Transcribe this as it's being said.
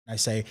I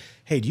say,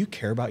 hey, do you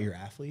care about your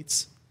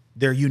athletes?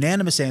 Their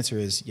unanimous answer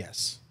is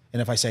yes.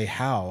 And if I say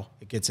how,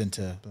 it gets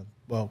into,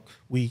 well,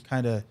 we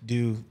kind of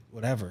do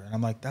whatever. And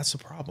I'm like, that's a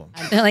problem.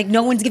 They're like,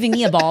 no one's giving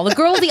me a ball. The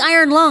girl with the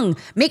iron lung,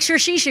 make sure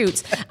she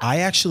shoots. I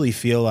actually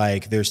feel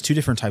like there's two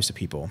different types of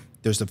people.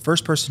 There's the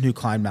first person who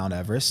climbed Mount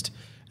Everest,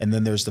 and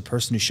then there's the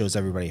person who shows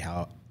everybody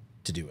how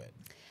to do it.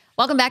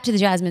 Welcome back to the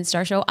Jasmine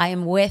Star Show. I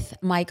am with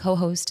my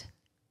co-host,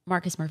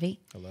 Marcus Murphy.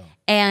 Hello.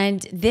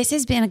 And this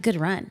has been a good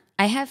run.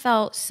 I have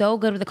felt so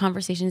good with the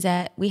conversations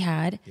that we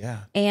had.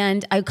 Yeah.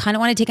 And I kind of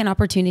want to take an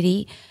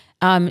opportunity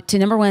to,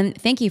 number one,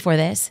 thank you for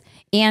this.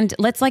 And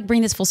let's like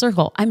bring this full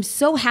circle. I'm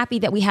so happy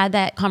that we had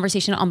that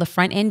conversation on the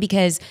front end,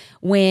 because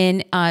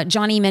when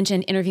Johnny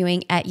mentioned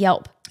interviewing at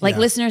Yelp, like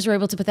listeners were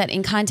able to put that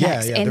in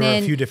context. Yeah, and there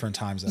then, were a few different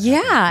times.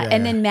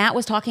 And then Matt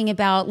was talking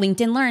about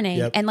LinkedIn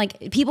Learning, and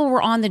like people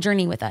were on the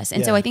journey with us.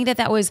 And so I think that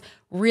that was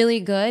really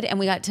good. And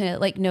we got to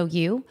like know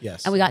you.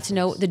 Yes. And we got to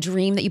know the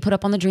dream that you put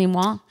up on the dream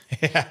wall.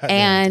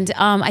 And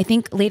I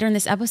think later in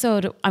this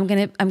episode, I'm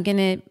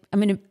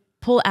gonna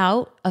pull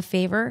out a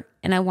favor,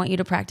 and I want you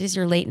to practice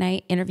your late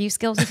night interview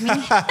skills with me.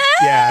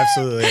 Yeah,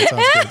 absolutely. That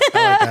sounds good.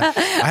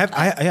 I like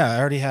that. I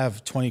already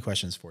have 20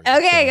 questions for you.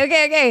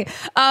 Okay.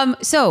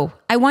 So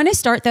I want to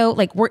start though,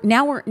 like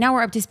now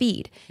we're up to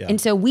speed. Yeah. And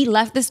so we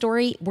left the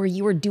story where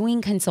you were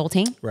doing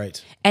consulting.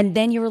 Right. And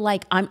then you were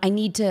like, I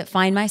need to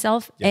find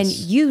myself. Yes.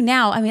 And you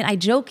now, I mean, I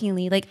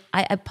jokingly, like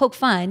I poke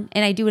fun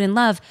and I do it in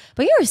love,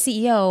 but you're a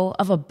CEO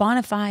of a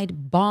bona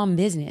fide bomb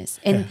business.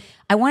 And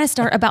I want to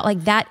start about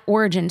like that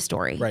origin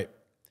story. Right.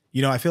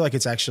 You know, I feel like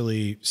it's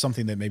actually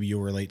something that maybe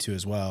you'll relate to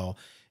as well,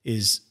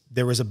 is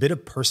there was a bit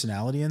of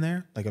personality in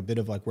there, like a bit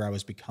of like where I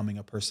was becoming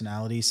a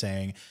personality,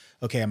 saying,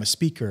 okay, I'm a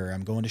speaker,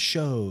 I'm going to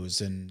shows.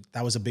 And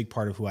that was a big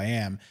part of who I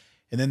am.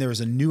 And then there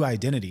was a new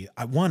identity.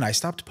 I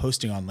stopped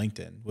posting on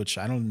LinkedIn, which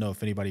I don't know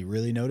if anybody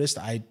really noticed,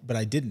 but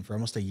I didn't for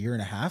almost a year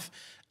and a half,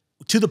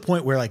 to the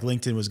point where like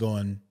LinkedIn was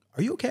going,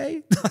 are you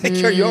okay? Like,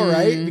 are you all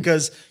right?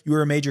 Because you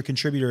were a major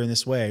contributor in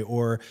this way,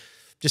 or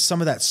just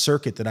some of that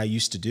circuit that I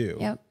used to do.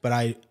 Yep. But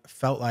I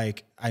felt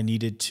like I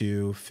needed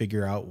to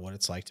figure out what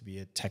it's like to be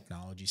a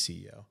technology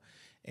CEO.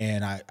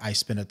 And I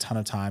spent a ton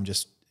of time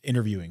just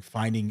interviewing,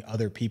 finding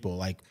other people.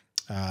 Like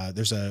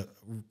there's a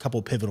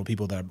couple pivotal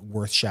people that are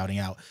worth shouting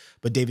out.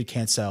 But David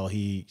Cancel,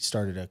 he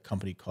started a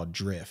company called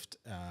Drift,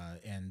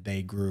 and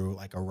they grew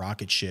like a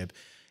rocket ship.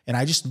 And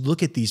I just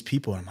look at these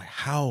people and I'm like,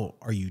 how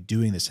are you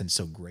doing this and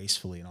so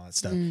gracefully and all that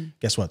stuff?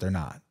 Guess what? They're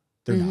not.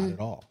 They're not at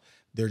all.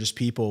 They're just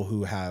people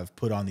who have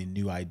put on the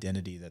new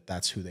identity that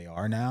that's who they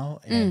are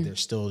now. And they're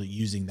still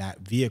using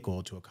that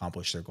vehicle to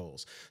accomplish their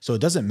goals. So it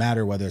doesn't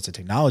matter whether it's a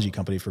technology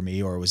company for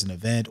me, or it was an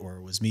event, or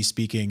it was me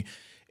speaking.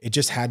 It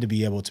just had to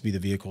be able to be the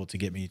vehicle to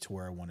get me to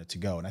where I wanted to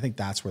go. And I think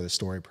that's where the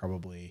story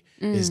probably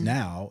is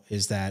now,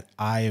 is that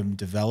I am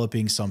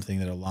developing something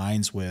that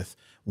aligns with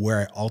where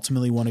I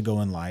ultimately want to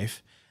go in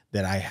life,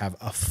 that I have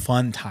a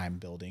fun time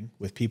building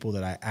with people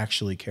that I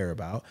actually care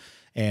about.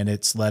 And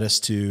it's led us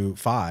to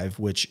Five,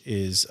 which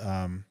is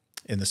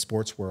in the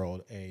sports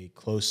world, a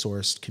closed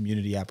source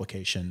community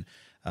application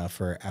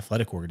for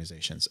athletic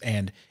organizations.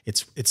 And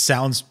it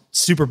sounds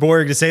super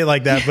boring to say it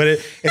like that, but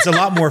it's a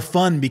lot more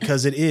fun,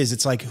 because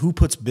it's like, who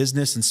puts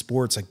business and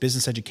sports, like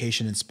business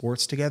education and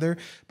sports together?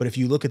 But if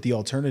you look at the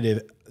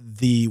alternative,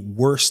 the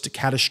worst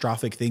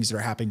catastrophic things that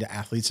are happening to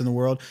athletes in the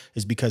world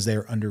is because they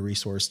are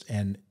under-resourced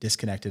and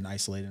disconnected and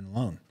isolated and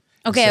alone.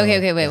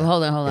 Okay. Wait,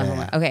 hold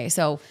on. Okay.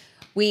 So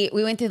we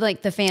went through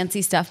like the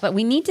fancy stuff, but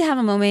we need to have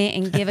a moment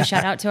and give a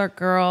shout out to our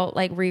girl,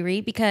 like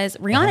Riri, because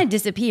Rihanna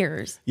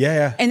disappears.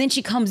 Yeah. And then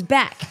she comes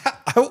back.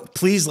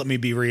 Please let me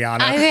be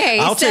Rihanna. Okay,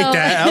 I'll take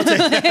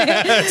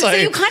that. So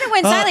you kind of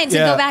went silent to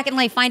go back and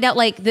like find out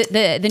like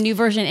the new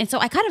version. And so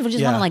I kind of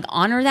just want to like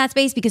honor that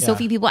space, because so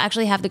few people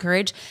actually have the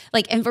courage.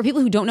 Like, and for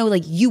people who don't know,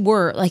 like you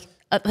were like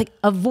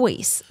a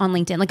voice on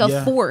LinkedIn, like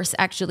a force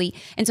actually.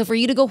 And so for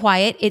you to go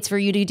quiet, it's for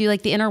you to do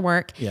like the inner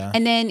work. Yeah.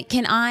 And then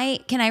can I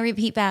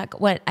repeat back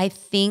what I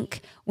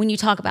think when you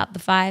talk about the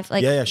Five,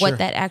 like what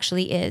that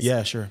actually is?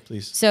 Yeah, sure.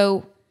 Please.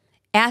 So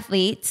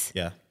athletes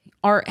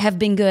have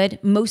been good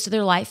most of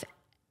their life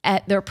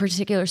at their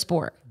particular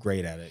sport.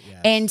 Great at it.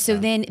 Yes. And so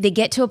then they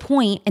get to a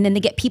point, and then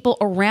they get people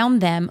around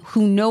them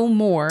who know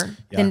more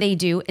than they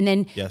do. And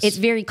then it's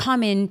very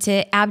common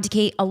to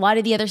abdicate a lot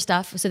of the other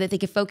stuff so that they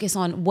can focus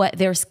on what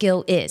their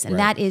skill is. And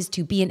that is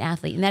to be an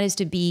athlete. And that is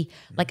to be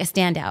like a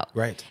standout.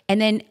 Right.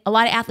 And then a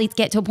lot of athletes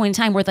get to a point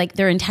in time where like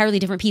they're entirely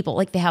different people.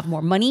 Like they have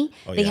more money,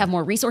 they have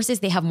more resources,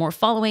 they have more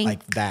following.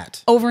 Like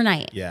that.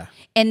 Overnight. Yeah.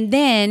 And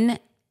then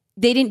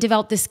they didn't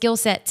develop the skill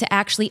set to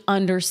actually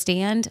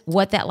understand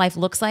what that life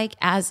looks like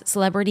as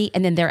celebrity,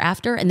 and then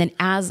thereafter, and then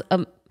as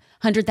a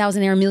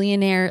 100,000-aire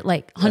millionaire,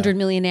 like 100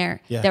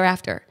 millionaire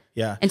thereafter.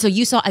 Yeah. And so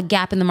you saw a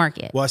gap in the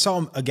market. Well, I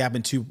saw a gap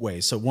in two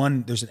ways. So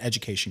one, there's an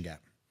education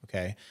gap.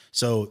 Okay.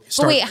 So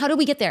wait, how did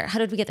we get there? How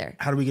did we get there?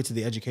 How do we get to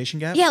the education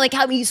gap? Yeah. Like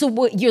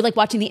you're like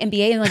watching the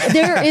NBA and like,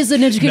 there is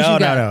an education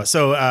gap. No.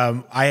 So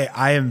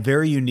I am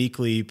very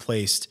uniquely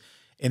placed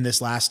in this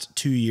last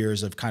 2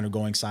 years of kind of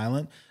going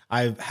silent.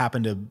 I've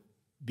happened to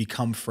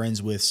become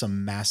friends with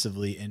some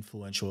massively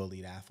influential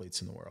elite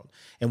athletes in the world.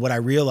 And what I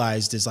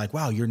realized is like,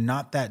 wow, you're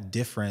not that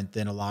different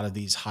than a lot of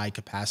these high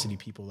capacity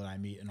people that I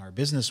meet in our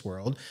business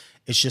world.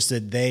 It's just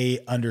that they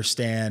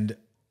understand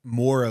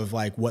more of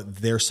like what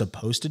they're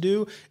supposed to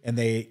do. And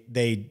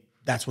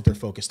that's what they're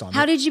focused on.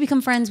 How did you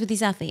become friends with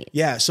these athletes?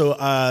 Yeah. So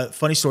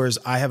funny story is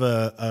I have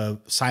a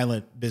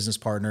silent business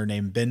partner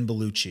named Ben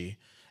Bellucci,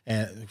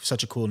 and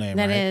such a cool name.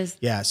 That right? is.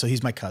 Yeah. So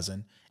he's my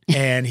cousin.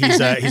 And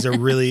he's a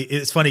really,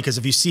 it's funny because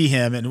if you see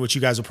him, and which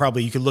you guys will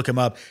probably, you can look him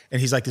up, and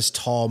he's like this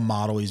tall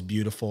model. He's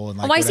beautiful. And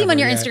like, I see him on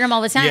your Instagram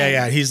all the time. Yeah.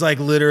 Yeah. He's like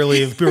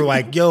literally, if people are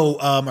like, yo,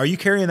 are you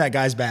carrying that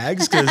guy's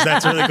bags? Cause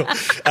that's really cool.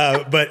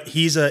 But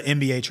he's an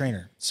NBA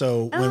trainer.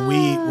 So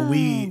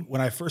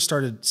when I first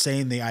started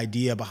saying the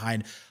idea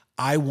behind,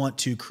 I want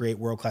to create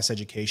world-class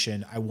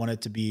education. I want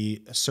it to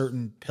be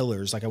certain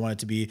pillars. Like I want it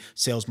to be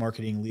sales,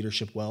 marketing,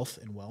 leadership, wealth,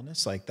 and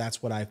wellness. Like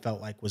that's what I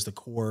felt like was the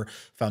core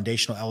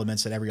foundational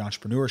elements that every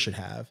entrepreneur should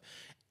have.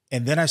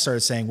 And then I started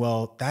saying,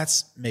 well,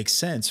 that makes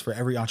sense for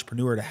every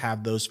entrepreneur to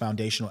have those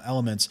foundational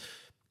elements.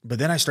 But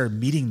then I started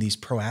meeting these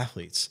pro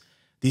athletes,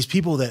 these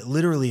people that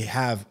literally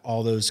have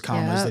all those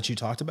commas that you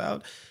talked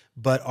about,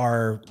 but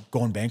are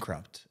going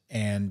bankrupt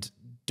and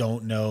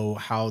don't know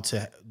how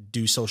to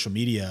do social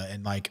media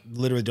and like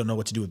literally don't know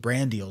what to do with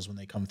brand deals when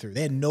they come through.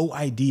 They had no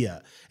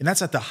idea. And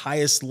that's at the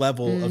highest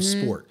level of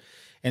sport.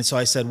 And so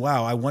I said,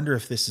 wow, I wonder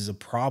if this is a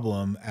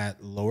problem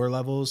at lower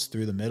levels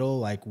through the middle.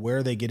 Like where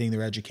are they getting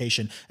their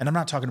education? And I'm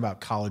not talking about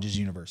colleges,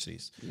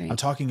 universities. Right. I'm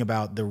talking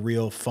about the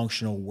real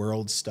functional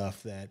world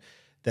stuff that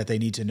they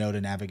need to know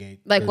to navigate.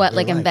 Like what?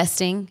 Like life.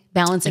 Investing,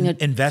 balancing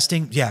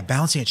investing. Yeah.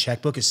 Balancing a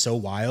checkbook is so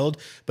wild,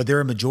 but there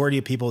are a majority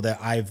of people that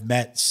I've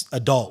met,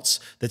 adults,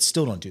 that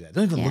still don't do that.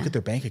 They don't even look at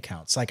their bank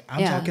accounts. Like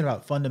I'm talking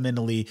about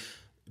fundamentally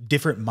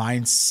different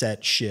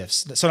mindset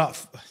shifts. So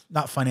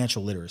not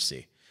financial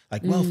literacy,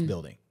 like wealth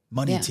building,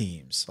 money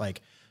teams, like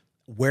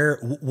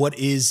what's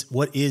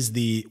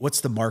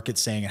the market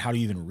saying and how do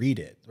you even read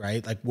it?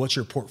 Right? Like what's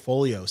your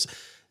portfolios?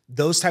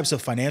 Those types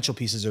of financial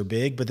pieces are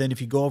big, but then if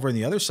you go over on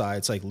the other side,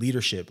 it's like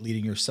leadership,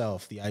 leading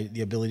yourself,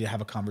 the ability to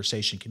have a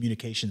conversation,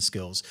 communication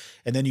skills,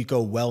 and then you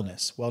go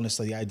wellness,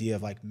 like the idea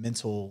of like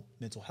mental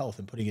health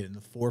and putting it in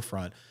the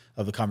forefront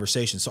of the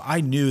conversation. So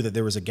I knew that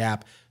there was a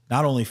gap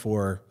not only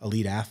for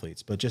elite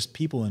athletes, but just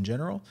people in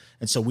general.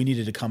 And so we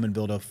needed to come and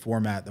build a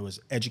format that was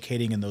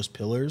educating in those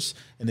pillars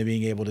and then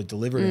being able to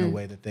deliver it in a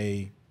way that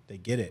they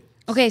get it.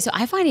 Okay, so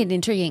I find it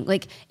intriguing.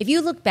 Like, if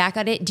you look back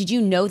at it, did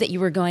you know that you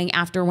were going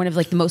after one of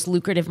like the most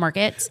lucrative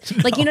markets?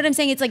 No. Like, you know what I'm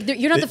saying? It's like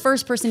you're not the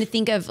first person to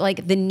think of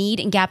like the need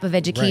and gap of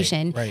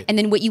education, right. And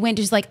then what you went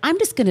to is like, I'm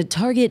just going to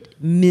target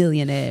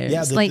millionaires.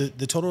 Yeah,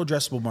 the total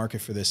addressable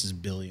market for this is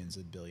billions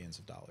and billions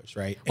of dollars,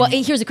 right? Well,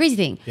 and here's the crazy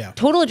thing: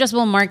 total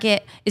addressable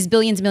market is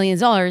billions and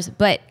millions of dollars,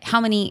 but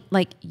how many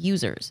like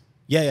users?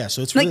 Yeah.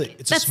 So it's really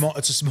it's a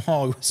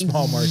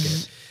small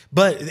market.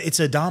 But it's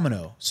a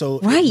domino. So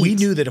we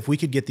knew that if we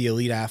could get the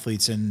elite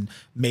athletes in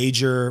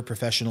major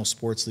professional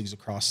sports leagues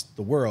across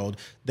the world,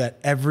 that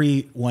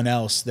everyone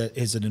else that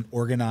is in an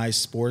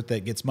organized sport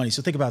that gets money.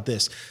 So think about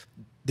this.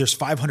 There's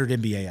 500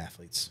 NBA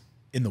athletes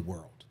in the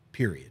world,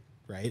 period,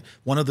 right?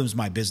 One of them is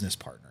my business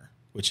partner,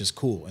 which is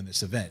cool in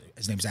this event.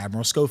 His name's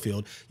Admiral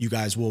Schofield. You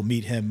guys will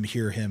meet him,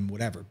 hear him,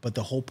 whatever. But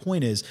the whole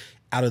point is,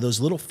 out of those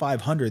little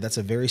 500, that's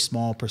a very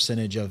small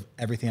percentage of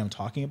everything I'm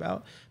talking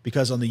about.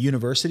 Because on the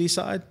university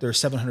side, there are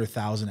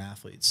 700,000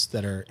 athletes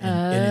that are in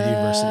the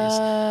universities.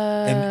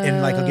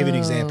 And like, I'll give you an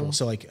example.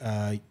 So like,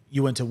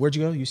 you went to, where'd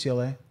you go?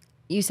 UCLA?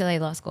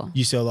 UCLA Law School.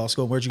 UCLA Law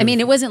School. Where'd you go? I mean,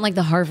 it wasn't like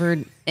the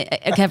Harvard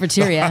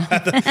cafeteria.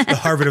 the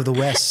Harvard of the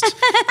West.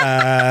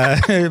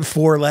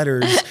 4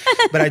 letters.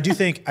 But I do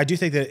think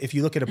that if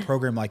you look at a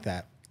program like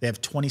that, they have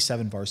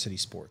 27 varsity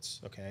sports,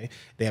 okay?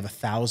 They have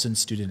 1,000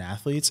 student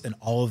athletes, and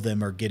all of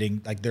them are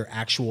getting like their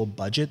actual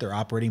budget, their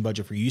operating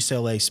budget for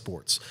UCLA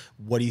sports.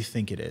 What do you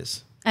think it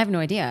is? I have no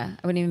idea.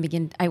 I wouldn't even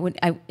begin.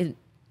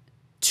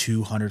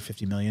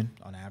 250 million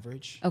on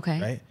average.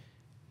 Okay. Right?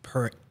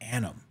 Per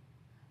annum.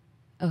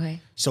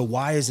 Okay. So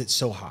why is it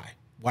so high?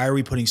 Why are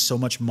we putting so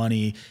much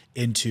money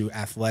into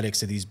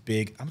athletics of these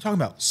big, I'm talking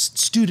about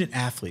student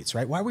athletes,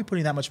 right? Why are we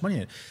putting that much money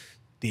in it?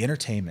 The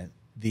entertainment,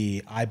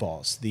 the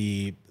eyeballs,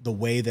 the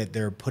way that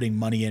they're putting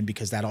money in,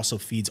 because that also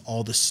feeds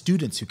all the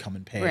students who come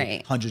and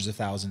pay hundreds of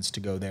thousands to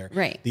go there.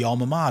 Right. The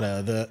alma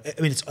mater,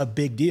 it's a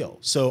big deal.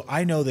 So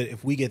I know that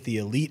if we get the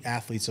elite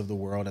athletes of the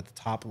world at the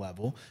top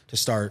level to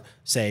start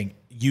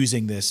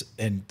using this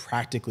and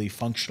practically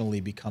functionally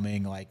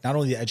becoming like not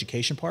only the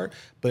education part,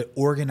 but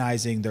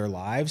organizing their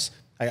lives.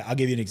 I'll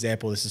give you an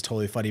example. This is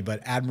totally funny, but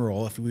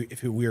Admiral, if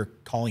we were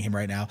calling him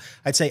right now,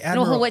 I'd say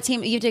Admiral. No, what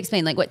team? You have to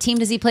explain. Like, what team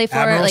does he play for?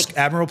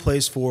 Admiral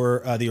plays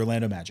for the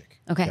Orlando Magic.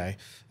 Okay.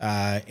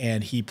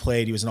 And he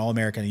was an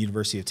All-American at the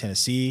University of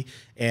Tennessee.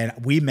 And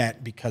we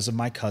met because of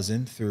my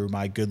cousin, through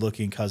my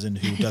good-looking cousin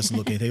who doesn't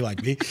look anything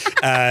like me.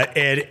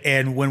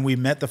 And when we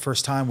met the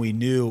first time, we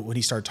knew when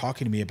he started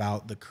talking to me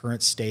about the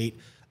current state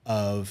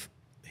of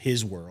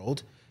his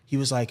world, he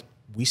was like,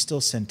 we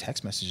still send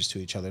text messages to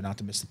each other not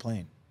to miss the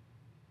plane.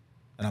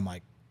 And I'm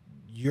like,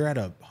 you're at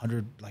a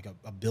 $1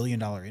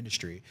 billion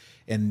industry,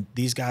 and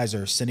these guys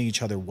are sending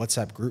each other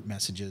WhatsApp group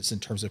messages in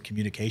terms of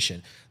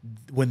communication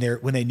when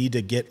they need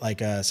to get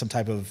like some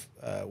type of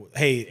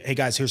hey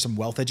guys, here's some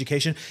wealth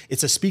education.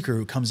 It's a speaker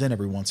who comes in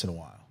every once in a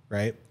while,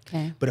 right?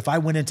 Okay. But if I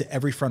went into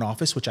every front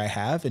office, which I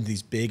have, in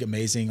these big,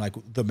 amazing, like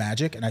the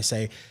Magic, and I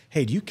say,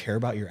 hey, do you care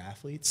about your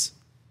athletes?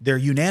 Their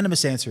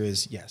unanimous answer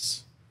is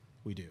yes,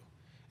 we do.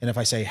 And if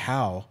I say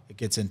how, it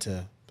gets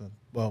into,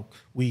 well,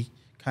 we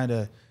kind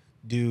of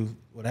do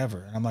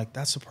whatever. And I'm like,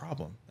 that's a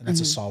problem. And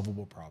that's a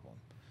solvable problem.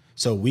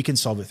 So we can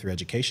solve it through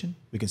education.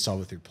 We can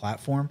solve it through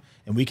platform.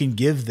 And we can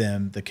give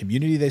them the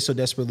community they so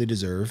desperately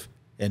deserve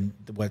and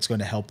what's going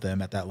to help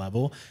them at that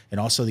level. And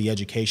also the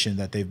education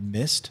that they've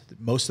missed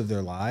most of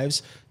their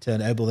lives to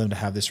enable them to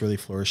have this really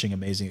flourishing,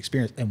 amazing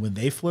experience. And when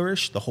they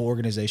flourish, the whole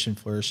organization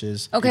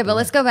flourishes. Okay, but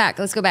let's go back.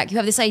 You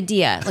have this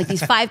idea, like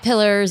these 5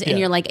 pillars, and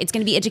you're like, it's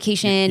going to be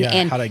education. Yeah,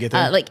 and how'd I get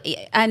there?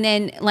 And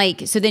then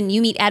so then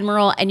you meet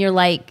Admiral, and you're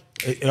like,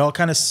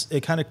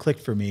 it kind of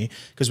clicked for me,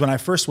 because when I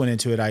first went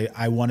into it,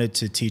 I wanted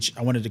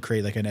to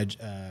create like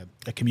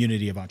a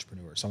community of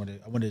entrepreneurs. I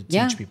wanted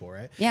to teach people,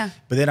 right? Yeah.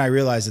 But then I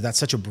realized that that's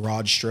such a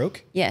broad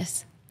stroke.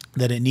 Yes.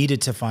 That it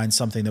needed to find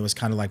something that was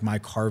kind of like my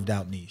carved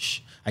out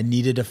niche. I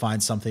needed to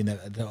find something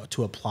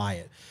to apply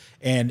it.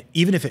 And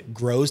even if it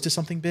grows to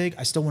something big,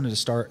 I still wanted to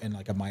start in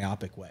like a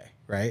myopic way,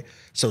 right?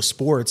 So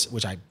sports,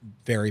 which I'm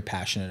very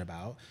passionate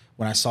about,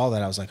 when I saw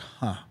that, I was like,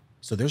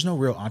 so there's no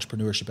real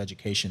entrepreneurship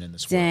education in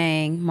this world.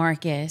 Dang,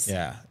 Marcus.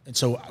 Yeah. And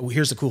so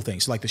here's the cool thing.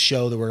 So like the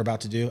show that we're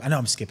about to do, I know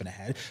I'm skipping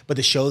ahead, but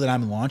the show that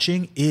I'm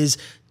launching is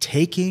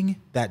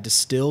taking that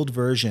distilled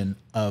version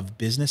of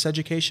business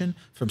education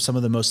from some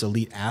of the most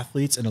elite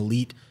athletes and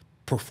elite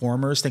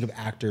performers. Think of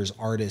actors,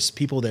 artists,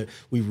 people that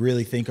we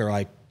really think are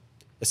like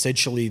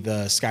essentially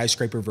the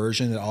skyscraper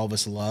version that all of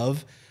us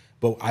love.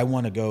 But I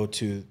want to go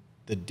to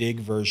the dig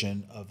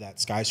version of that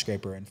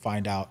skyscraper and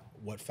find out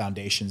what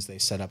foundations they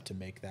set up to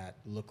make that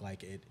look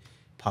like it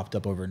popped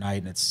up overnight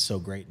and it's so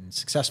great and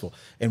successful.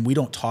 And we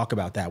don't talk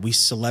about that. We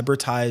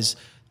celebritize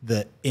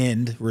the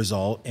end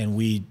result,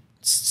 and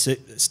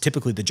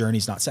typically the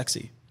journey's not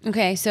sexy.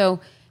 Okay,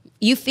 so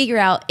you figure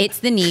out it's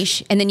the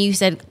niche, and then you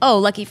said, oh,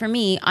 lucky for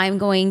me, I'm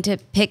going to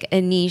pick a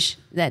niche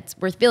that's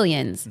worth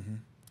billions. Mm-hmm.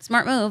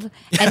 Smart move.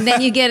 And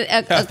then you get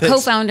a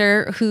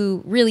co-founder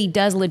who really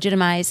does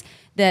legitimize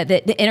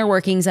the inner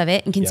workings of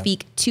it and can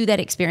speak to that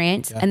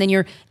experience. Yeah. And then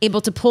you're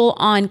able to pull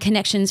on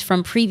connections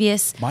from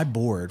previous. My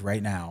board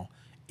right now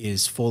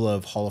is full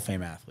of Hall of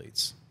Fame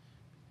athletes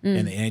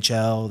in the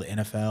NHL, the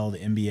NFL, the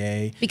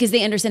NBA. Because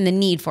they understand the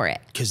need for it.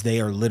 Because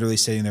they are literally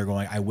sitting there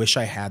going, I wish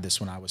I had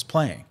this when I was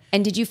playing.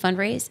 And did you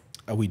fundraise?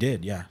 We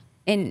did, yeah.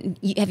 And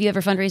have you ever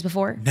fundraised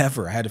before?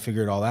 Never. I had to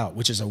figure it all out,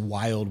 which is a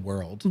wild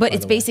world. But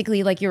it's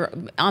basically like you're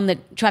on the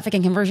traffic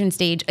and conversion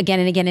stage again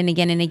and again and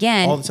again and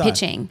again, all the time.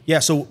 Pitching. Yeah.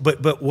 So,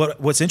 but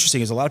what's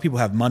interesting is a lot of people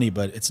have money,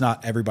 but it's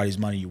not everybody's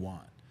money you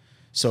want.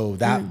 So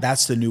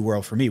that's the new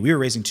world for me. We were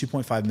raising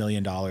 $2.5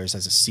 million as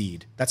a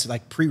seed. That's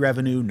like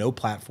pre-revenue, no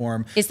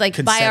platform. It's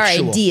like buy our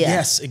idea.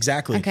 Yes,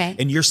 exactly. Okay.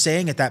 And you're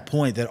saying at that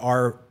point that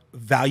our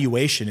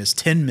valuation is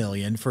 $10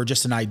 million for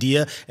just an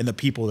idea and the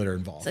people that are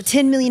involved. It's a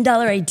 $10 million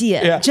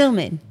idea,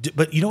 gentlemen.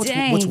 But you know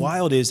what's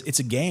wild is it's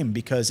a game,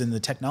 because in the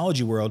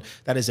technology world,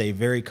 that is a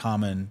very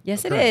common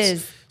occurrence. It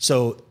is.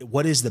 So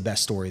what is the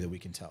best story that we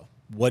can tell?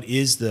 What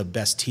is the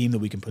best team that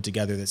we can put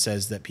together that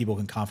says that people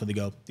can confidently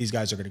go, these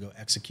guys are going to go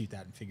execute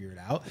that and figure it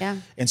out? Yeah.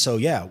 And so,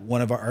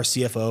 one of our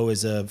CFO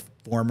is a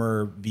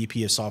former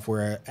VP of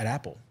software at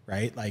Apple,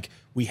 right? Like,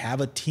 we have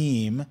a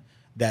team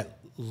that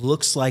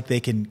looks like they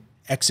can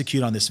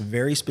execute on this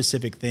very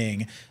specific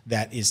thing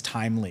that is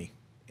timely.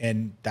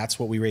 And that's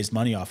what we raised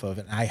money off of.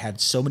 And I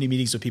had so many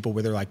meetings with people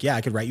where they're like, yeah,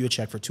 I could write you a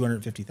check for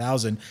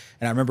 $250,000. And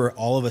I remember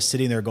all of us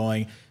sitting there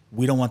going,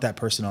 we don't want that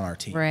person on our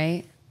team.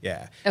 Right.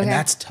 Yeah. Okay. And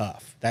that's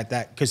tough.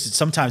 Because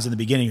sometimes in the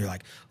beginning you're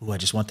like, oh, I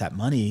just want that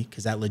money,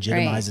 because that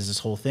legitimizes this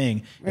whole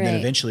thing. And then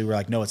eventually we're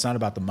like, no, it's not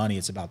about the money.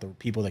 It's about the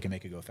people that can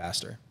make it go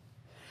faster.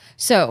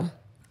 So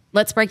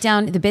let's break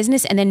down the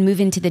business and then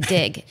move into the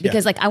dig,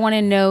 because I want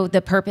to know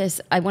the purpose.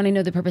 I want to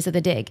know the purpose of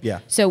the dig. Yeah.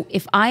 So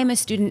if I'm a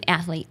student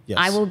athlete,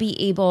 I will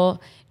be able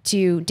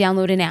to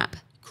download an app.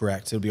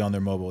 Correct. It'll be on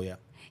their mobile. Yeah.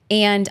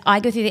 And I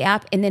go through the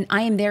app, and then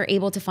I am there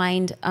able to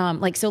find,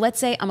 so let's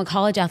say I'm a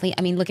college athlete.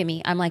 I mean, look at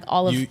me. I'm like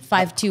all of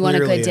 5'2" on a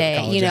good day.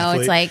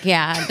 It's like,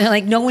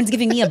 like no one's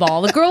giving me a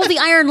ball. The girl with the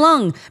iron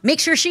lung,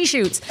 make sure she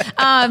shoots.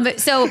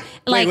 So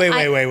like,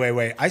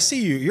 wait. I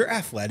see you. You're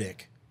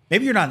athletic.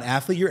 Maybe you're not an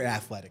athlete. You're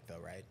athletic though,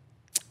 right?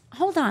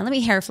 Hold on. Let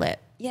me hair flip.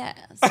 Yes.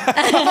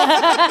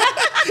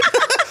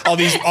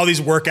 all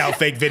these workout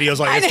fake videos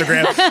on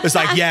Instagram. It's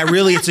like, yeah,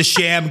 really, it's a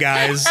sham,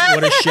 guys.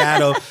 What a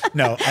shadow.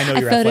 No, I know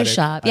you're athletic.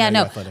 Photoshop. Yeah,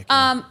 no. Athletic,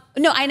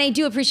 no, and I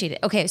do appreciate it.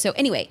 Okay, so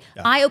anyway,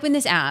 I open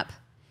this app.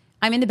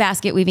 I'm in the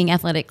basket weaving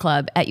athletic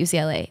club at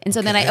UCLA. And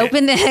so then I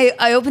open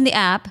the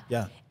app.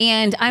 Yeah.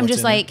 And I'm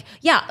just like,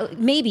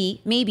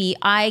 maybe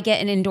I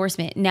get an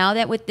endorsement. Now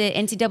that with the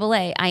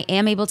NCAA, I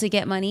am able to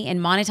get money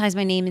and monetize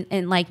my name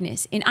and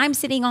likeness. And I'm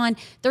sitting on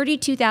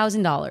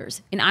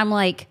 $32,000. And I'm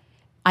like,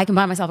 I can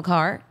buy myself a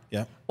car.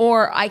 Yeah.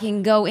 Or I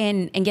can go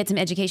in and get some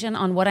education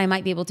on what I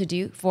might be able to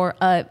do for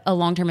a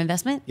long-term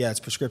investment. Yeah, it's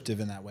prescriptive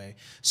in that way.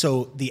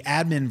 So the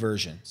admin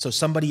version, so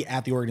somebody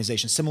at the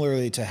organization,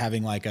 similarly to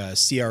having like a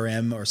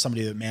CRM or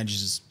somebody that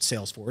manages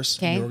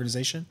Salesforce in the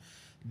organization,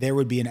 there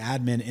would be an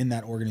admin in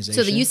that organization.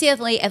 So the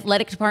UCLA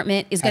athletic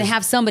department is going to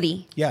have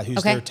somebody. Yeah,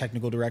 who's their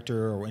technical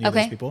director or any of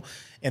those people.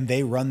 And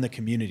they run the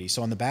community.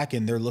 So on the back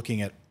end, they're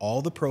looking at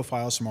all the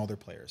profiles from all their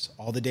players,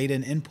 all the data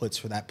and inputs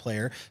for that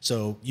player.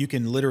 So you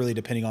can literally,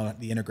 depending on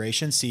the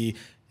integration, see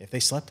if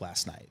they slept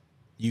last night.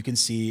 You can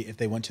see if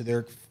they went to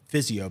their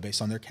physio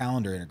based on their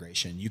calendar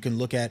integration. You can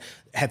look at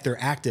if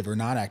they're active or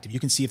not active. You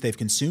can see if they've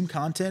consumed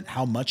content,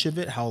 how much of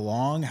it, how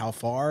long, how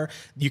far.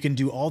 You can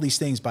do all these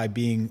things by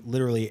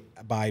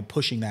by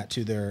pushing that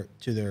to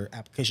their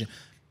application.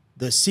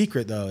 The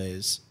secret though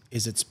is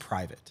it's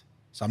private.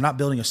 So I'm not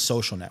building a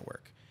social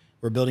network.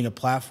 We're building a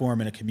platform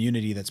and a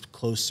community that's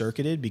closed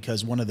circuited,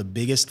 because one of the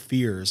biggest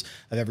fears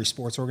of every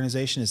sports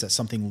organization is that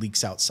something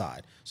leaks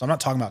outside. So I'm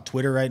not talking about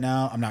Twitter right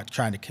now. I'm not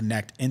trying to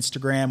connect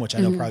Instagram, which I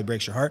know probably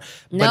breaks your heart.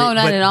 Not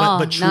at all.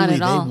 But truly, they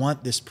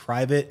want this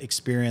private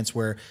experience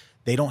where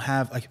they don't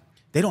have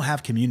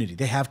community.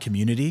 They have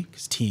community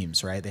because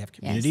teams, right? They have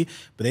community,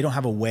 but they don't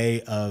have a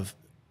way of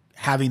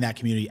having that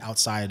community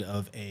outside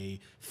of a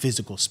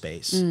physical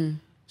space.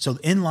 So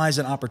in lies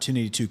an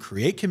opportunity to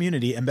create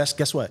community, and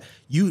guess what?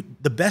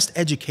 The best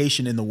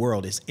education in the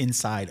world is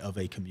inside of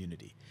a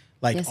community.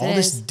 Like all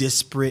this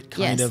disparate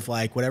kind of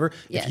like whatever.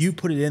 If you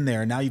put it in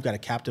there, now you've got a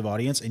captive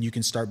audience, and you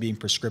can start being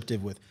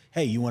prescriptive with,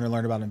 hey, you want to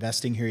learn about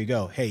investing? Here you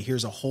go. Hey,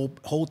 here's a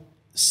whole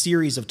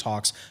series of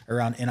talks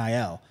around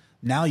NIL.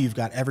 Now you've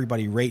got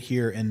everybody right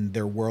here in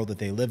their world that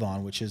they live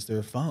on, which is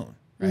their phone.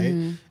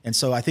 Right. And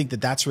so I think that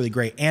that's really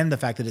great. And the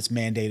fact that it's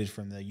mandated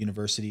from the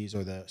universities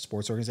or the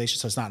sports organization.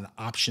 So it's not an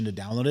option to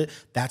download it.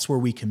 That's where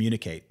we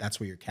communicate. That's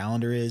where your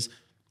calendar is.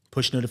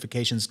 Push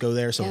notifications go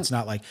there. So it's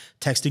not like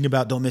texting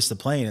about don't miss the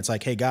plane. It's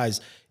like, hey guys,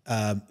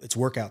 it's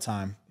workout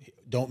time.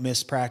 Don't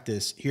miss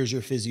practice. Here's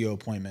your physio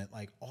appointment.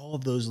 Like all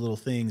of those little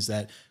things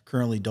that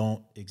currently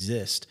don't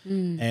exist.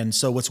 And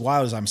so what's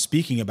wild is I'm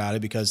speaking about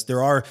it because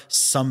there are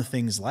some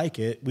things like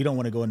it. We don't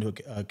want to go into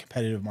a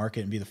competitive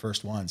market and be the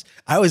first ones.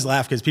 I always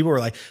laugh because people were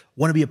like,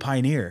 want to be a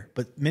pioneer.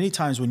 But many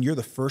times when you're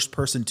the first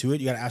person to it,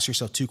 you got to ask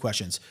yourself two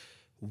questions.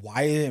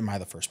 Why am I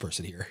the first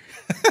person here?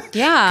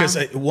 Yeah.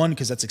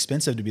 Because that's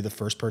expensive to be the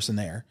first person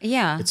there.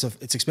 Yeah.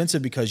 It's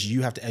expensive because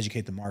you have to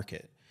educate the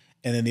market.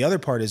 And then the other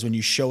part is when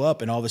you show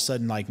up and all of a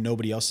sudden like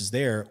nobody else is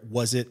there,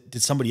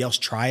 did somebody else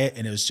try it?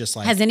 And it was just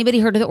like, has anybody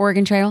heard of the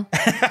Oregon Trail?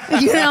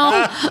 You know,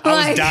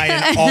 I was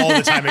dying all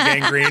the time of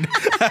gangrene.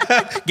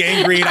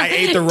 Gangrene. I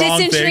ate the wrong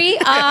dysentery. thing.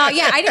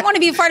 I didn't want to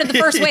be part of the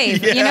first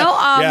wave, you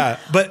know?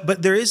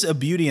 But there is a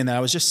beauty in that.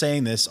 I was just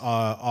saying this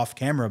off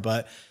camera,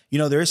 but you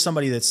know, there is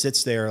somebody that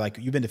sits there, like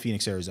you've been to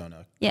Phoenix,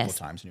 Arizona a couple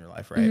times in your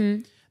life,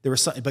 right? There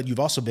was but you've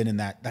also been in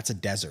that's a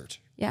desert.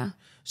 Yeah.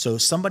 So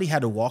somebody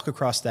had to walk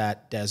across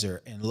that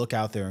desert and look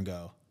out there and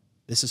go,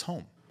 this is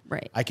home.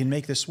 Right. I can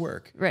make this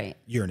work. Right.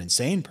 You're an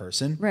insane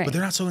person, right. but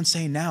they're not so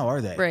insane now,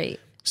 are they? Right.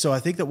 So I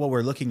think that what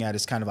we're looking at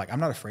is kind of like, I'm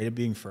not afraid of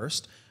being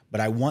first,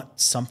 but I want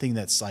something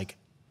that's like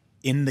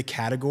in the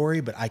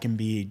category, but I can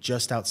be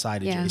just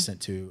outside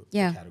adjacent to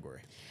the category.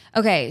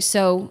 Okay,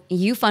 so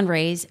you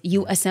fundraise,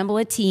 you assemble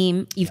a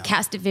team, you've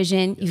cast a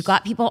vision, you've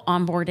got people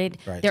onboarded.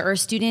 Right. There are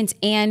students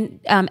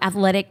and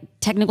athletic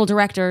technical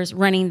directors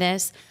running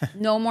this.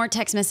 No more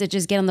text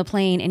messages, get on the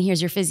plane, and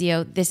here's your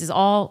physio. This is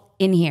all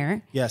in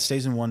here. Yeah, it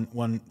stays in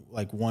one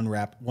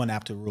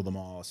app to rule them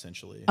all,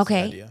 essentially.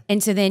 Okay,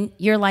 and so then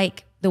you're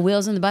like the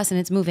wheels on the bus and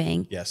it's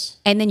moving. Yes.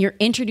 And then you're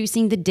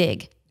introducing the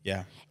dig.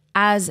 Yeah.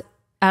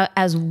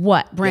 As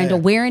what? Brand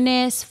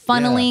awareness,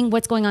 funneling,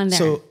 what's going on there?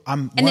 So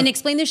then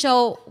explain the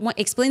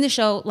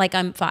show like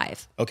I'm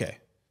 5. Okay.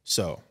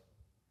 So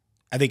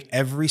I think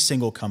every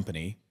single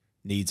company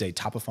needs a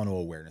top of funnel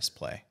awareness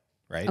play,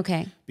 right?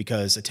 Okay.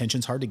 Because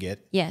attention's hard to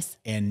get. Yes.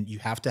 And you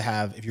have to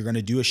have, if you're going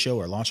to do a show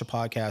or launch a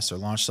podcast or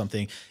launch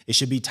something, it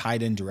should be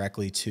tied in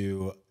directly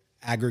to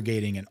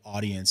aggregating an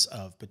audience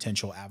of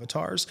potential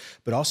avatars,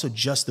 but also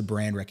just the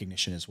brand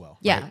recognition as well.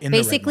 Yeah. Right?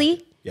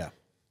 Basically,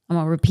 I'm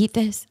going to repeat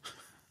this.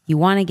 You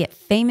want to get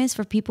famous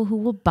for people who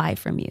will buy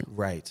from you.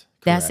 Right.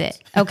 That's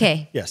it.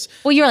 Okay. Yes.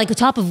 Well, you're like the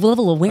top of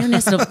level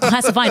awareness of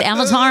classified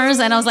avatars,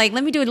 and I was like,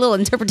 let me do a little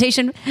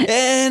interpretation.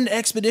 And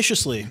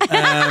expeditiously,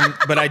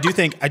 but I do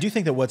think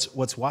that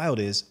what's wild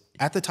is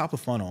at the top of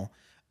funnel,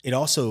 it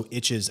also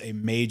itches a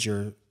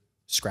major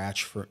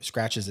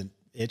scratches an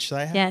itch that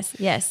I have.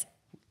 Yes.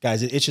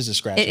 Guys, it itches a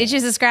scratch. It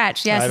itches a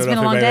scratch. Yes, it's been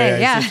a long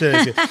day.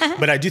 Yeah.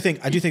 But I do think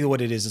that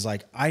what it is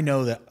like, I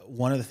know that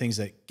one of the things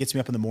that gets me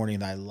up in the morning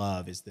that I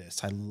love is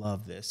this. I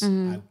love this.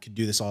 I could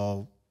do this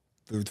all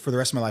for the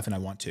rest of my life, and I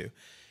want to.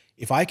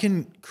 If I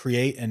can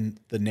create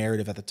the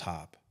narrative at the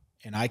top,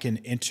 and I can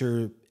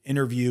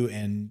interview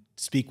and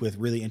speak with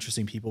really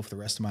interesting people for the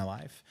rest of my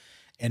life,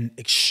 and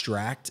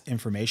extract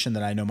information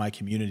that I know my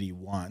community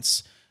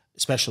wants,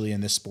 especially in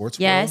this sports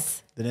Yes.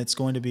 world, then it's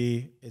going to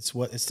be, it's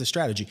the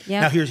strategy.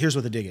 Yep. Now here's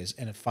what the dig is.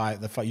 And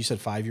you said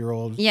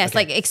 5-year-old. Yes. Okay.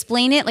 Like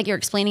explain it like you're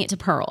explaining it to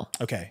Pearl.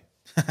 Okay.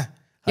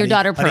 Your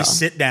daughter Pearl. Honey,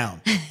 sit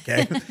down.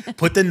 Okay.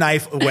 Put the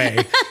knife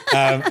away.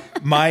 The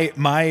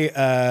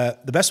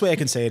best way I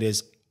can say it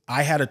is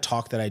I had a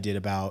talk that I did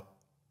about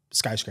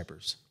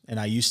skyscrapers, and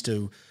I used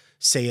to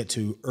say it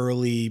to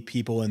early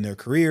people in their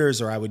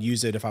careers, or I would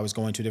use it if I was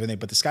going to a different thing.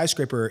 But the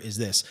skyscraper is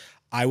this.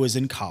 I was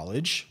in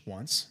college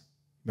once.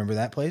 Remember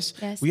that place?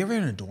 Yes. Were you ever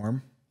in a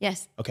dorm?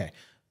 Yes. Okay.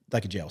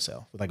 Like a jail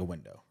cell with like a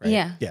window, right?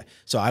 Yeah. Yeah.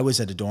 So I was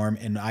at a dorm,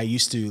 and I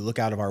used to look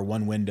out of our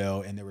one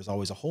window, and there was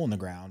always a hole in the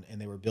ground, and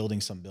they were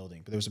building some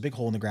building, but there was a big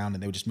hole in the ground,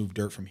 and they would just move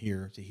dirt from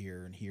here to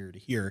here and here to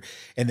here.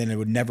 And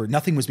then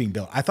nothing was being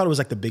built. I thought it was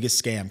like the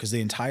biggest scam because the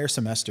entire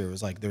semester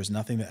was like, there's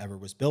nothing that ever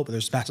was built, but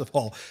there's a massive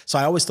hole. So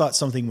I always thought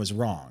something was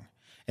wrong.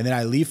 And then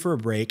I leave for a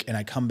break, and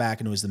I come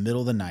back, and it was the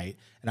middle of the night.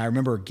 And I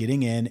remember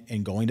getting in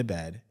and going to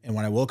bed. And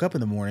when I woke up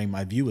in the morning,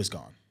 my view was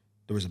gone.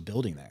 There was a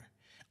building there,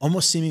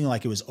 almost seeming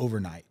like it was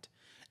overnight.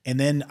 And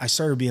then I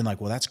started being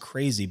like, well, that's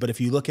crazy. But if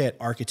you look at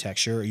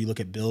architecture, or you look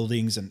at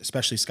buildings, and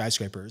especially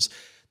skyscrapers,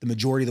 the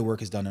majority of the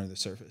work is done under the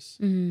surface.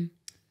 Mm-hmm.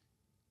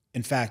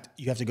 In fact,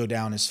 you have to go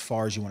down as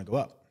far as you want to go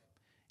up.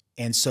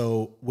 And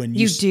so when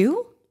you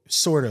do?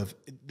 Sort of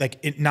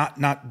like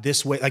not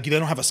this way. Like they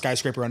don't have a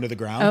skyscraper under the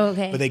ground. Oh,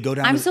 okay. But they go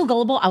down. I'm so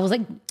gullible. I was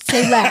like,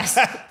 say less.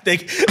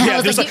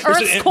 There's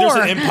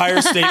an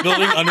Empire State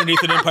Building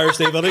underneath an Empire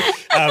State Building.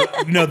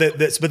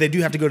 But they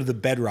do have to go to the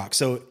bedrock.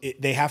 So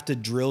they have to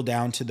drill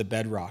down to the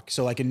bedrock.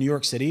 So like in New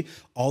York City,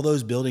 all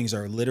those buildings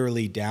are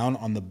literally down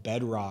on the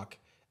bedrock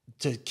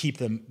to keep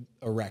them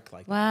erect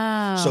like that.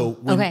 Wow. So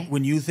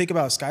when you think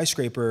about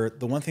skyscraper,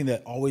 the one thing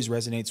that always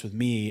resonates with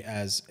me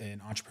as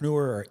an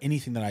entrepreneur or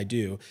anything that I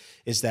do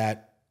is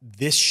that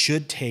this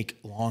should take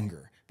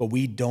longer, but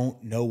we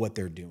don't know what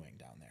they're doing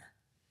down there.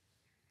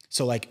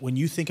 So like when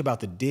you think about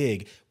the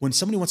dig, when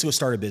somebody wants to go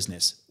start a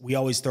business, we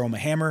always throw them a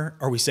hammer,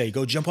 or we say,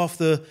 go jump off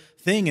the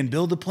thing and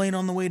build the plane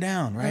on the way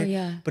down, right? Oh,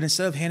 yeah. But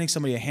instead of handing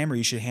somebody a hammer,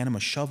 you should hand them a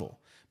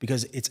shovel,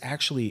 because it's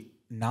actually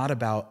not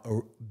about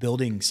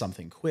building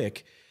something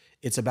quick.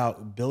 It's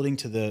about building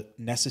to the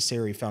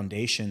necessary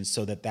foundation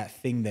so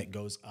that thing that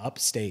goes up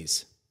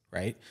stays,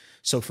 right?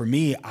 So for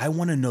me, I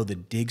want to know the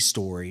dig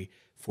story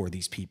for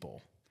these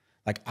people.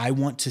 Like I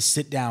want to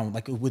sit down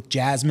like with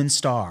Jasmine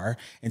Star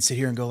and sit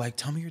here and go like,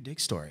 tell me your dig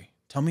story.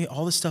 Tell me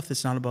all the stuff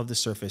that's not above the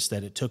surface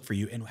that it took for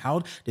you, and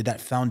how did that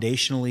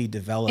foundationally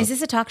develop? Is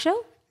this a talk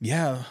show?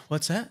 Yeah.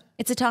 What's that?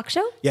 It's a talk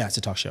show? Yeah, it's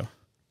a talk show.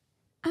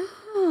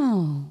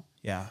 Oh.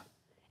 Yeah.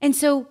 And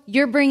so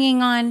you're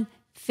bringing on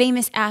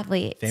famous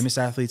athletes,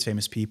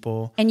 famous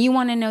people. And you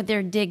want to know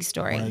their dig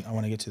story. I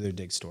want to get to their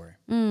dig story.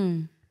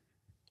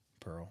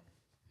 Pearl.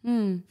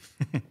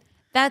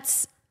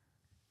 That's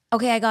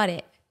okay. I got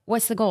it.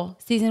 What's the goal?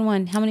 Season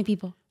 1. How many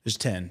people? There's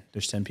 10.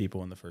 There's 10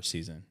 people in the first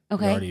season.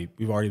 Okay.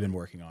 We've already been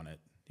working on it.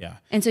 Yeah.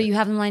 And so you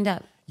have them lined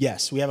up?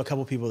 Yes. We have a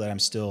couple people that I'm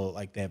still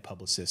like, they have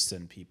publicists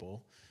and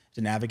people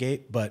to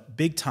navigate, but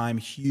big time,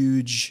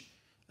 huge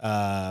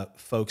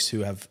folks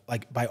who have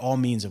like, by all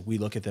means, if we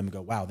look at them and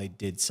go, wow, they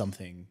did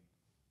something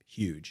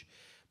huge.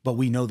 But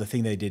we know the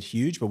thing they did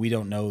huge, but we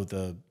don't know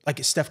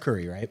like Steph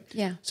Curry, right?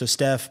 Yeah. So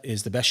Steph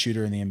is the best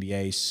shooter in the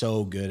NBA. He's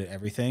so good at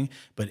everything,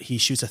 but he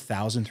shoots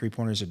 1,000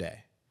 3-pointers a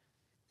day.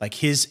 Like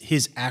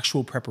his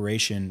actual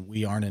preparation,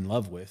 we aren't in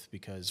love with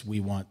because we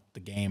want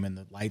the game and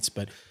the lights,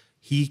 but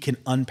he can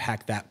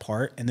unpack that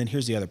part. And then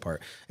here's the other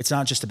part. It's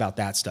not just about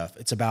that stuff.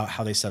 It's about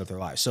how they set up their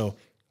lives. So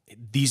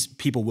these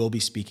people will be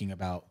speaking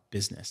about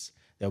business.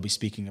 They'll be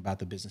speaking about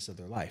the business of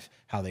their life,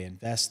 how they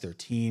invest, their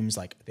teams,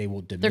 like they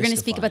will demystify. They're going to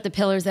speak about the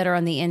pillars that are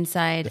on the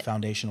inside. The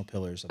foundational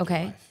pillars of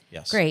their life.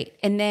 Yes. Great.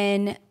 And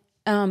then,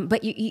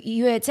 but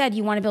you had said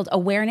you want to build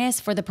awareness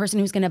for the person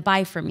who's going to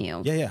buy from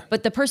you. Yeah.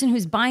 But the person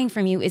who's buying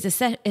from you is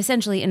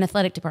essentially an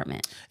athletic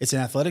department. It's an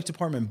athletic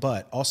department,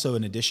 but also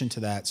in addition to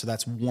that, so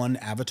that's one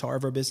avatar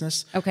of our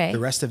business. Okay. The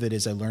rest of it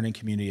is a learning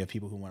community of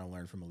people who want to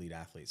learn from elite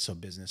athletes. So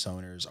business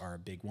owners are a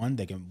big one.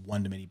 They can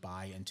one-to-many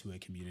buy into a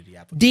community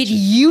application. Did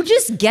you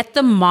just get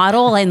the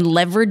model and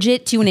leverage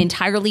it to an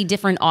entirely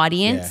different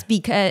audience? Yeah.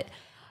 Because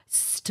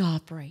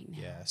stop right now.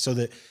 Yeah. So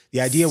the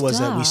idea was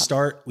that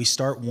we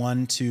start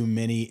one to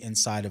many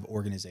inside of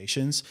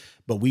organizations,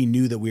 but we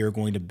knew that we were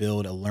going to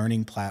build a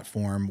learning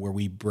platform where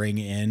we bring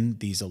in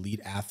these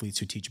elite athletes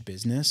who teach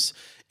business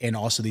and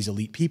also these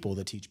elite people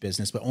that teach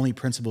business, but only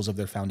principles of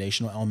their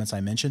foundational elements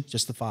I mentioned,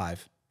 just the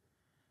 5.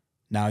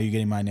 Now you're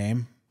getting my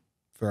name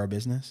for our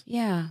business?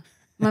 Yeah.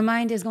 My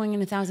mind is going in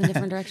 1,000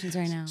 different directions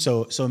right now.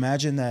 So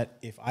imagine that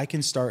if I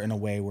can start in a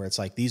way where it's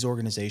like these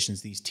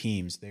organizations, these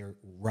teams, they're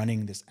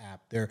running this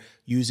app, they're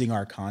using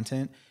our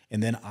content,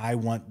 and then I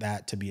want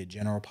that to be a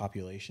general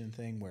population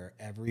thing where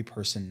every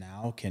person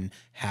now can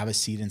have a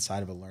seat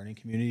inside of a learning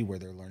community where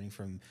they're learning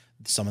from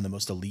some of the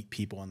most elite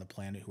people on the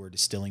planet who are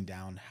distilling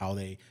down how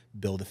they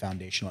build the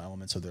foundational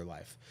elements of their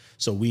life.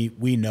 So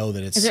we know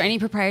that it's... Is there any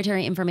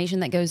proprietary information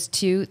that goes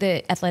to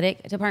the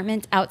athletic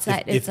department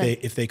outside? If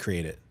they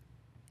create it.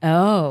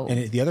 Oh.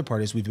 And the other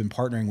part is we've been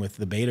partnering with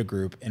the beta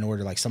group in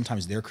order, like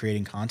sometimes they're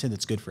creating content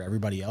that's good for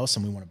everybody else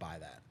and we want to buy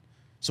that.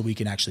 So we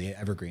can actually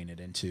evergreen it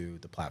into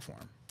the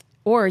platform.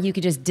 Or you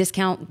could just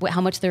discount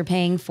how much they're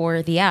paying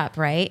for the app,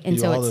 right? And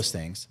do so all those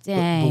things.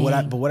 Dang.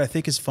 But what I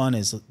think is fun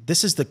is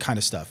this is the kind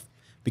of stuff,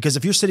 because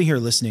if you're sitting here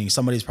listening,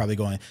 somebody's probably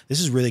going, this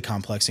is really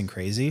complex and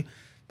crazy.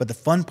 But the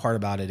fun part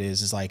about it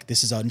is like,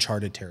 this is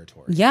uncharted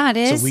territory. Yeah, it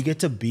is. So we get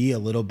to be a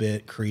little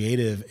bit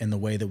creative in the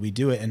way that we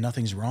do it, and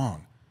nothing's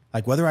wrong.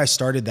 Like whether I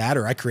started that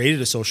or I created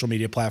a social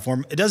media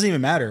platform, it doesn't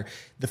even matter.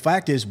 The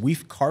fact is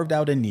we've carved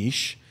out a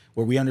niche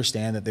where we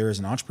understand that there is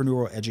an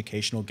entrepreneurial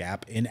educational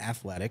gap in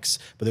athletics,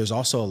 but there's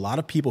also a lot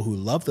of people who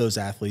love those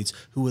athletes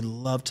who would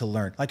love to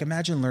learn. Like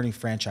imagine learning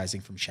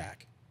franchising from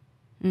Shaq.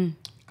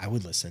 I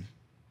would listen.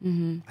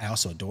 I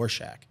also adore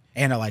Shaq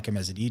and I like him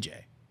as a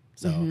DJ.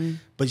 So,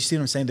 but you see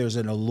what I'm saying? There's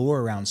an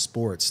allure around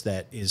sports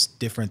that is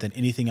different than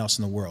anything else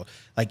in the world.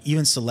 Like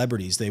even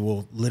celebrities, they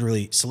will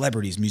literally,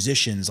 celebrities,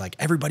 musicians, like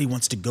everybody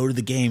wants to go to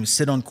the game,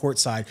 sit on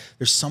courtside.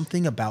 There's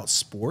something about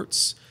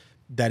sports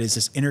that is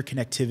this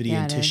interconnectivity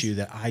and tissue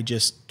that I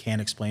just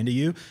can't explain to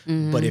you.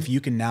 But if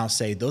you can now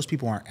say those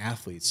people aren't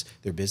athletes,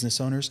 they're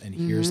business owners, and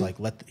here's like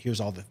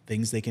here's all the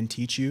things they can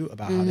teach you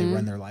about how they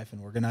run their life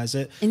and organize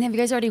it. And have you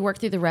guys already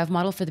worked through the rev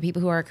model for the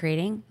people who are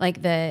creating,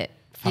 like the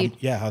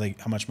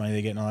how much money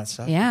they get and all that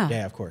stuff?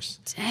 Yeah, of course.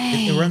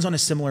 It runs on a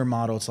similar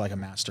model to like a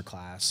master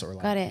class or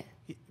like. Got it.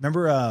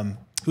 Remember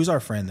who's our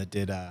friend that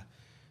did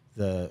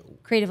the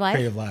Creative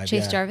Live,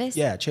 Chase Jarvis.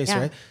 Yeah, Chase,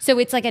 right? So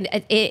it's like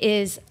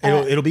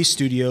it'll be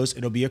studios.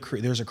 It'll be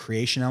there's a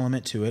creation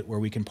element to it where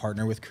we can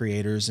partner with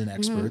creators and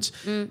experts,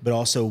 but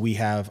also we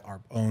have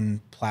our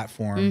own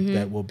platform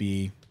that will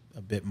be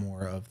a bit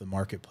more of the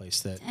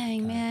marketplace. That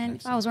dang man,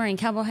 if I was wearing a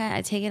cowboy hat,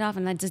 I'd take it off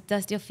and I'd just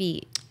dust your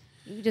feet.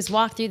 You just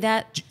walk through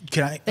that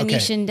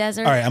Venetian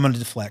desert. All right, I'm going to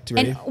deflect.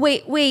 Ready? And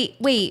wait.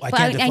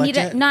 I need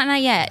to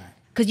not yet.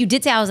 Because you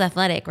did say I was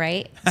athletic,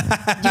 right?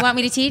 Do you want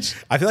me to teach?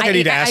 I feel like I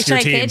need to ask your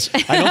team.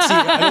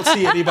 I don't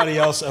see anybody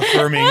else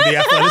affirming the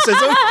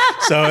athleticism,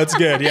 so it's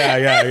good.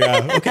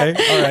 Yeah. Okay,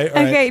 all right.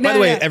 Okay, By the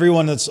way,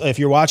 everyone if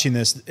you're watching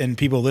this and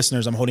people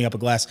listeners, I'm holding up a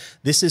glass.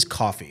 This is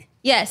coffee.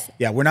 Yes.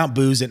 Yeah, we're not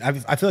boozing.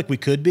 I feel like we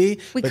could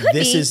be,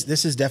 this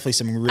is definitely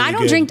some really. I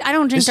don't drink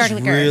dark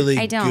liquor. Really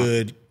I don't.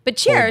 Good. But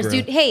cheers,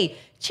 dude. Hey.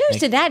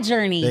 Cheers to that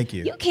journey. Thank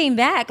you. You came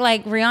back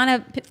like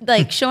Rihanna,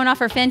 like showing off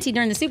her Fenty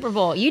during the Super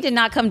Bowl. You did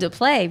not come to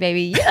play,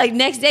 baby. You, like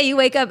next day, you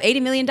wake up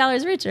 $80 million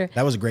richer.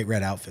 That was a great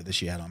red outfit that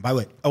she had on. By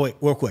the way,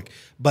 real quick.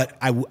 But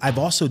I've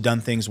also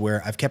done things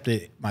where I've kept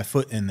my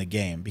foot in the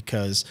game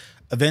because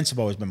events have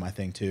always been my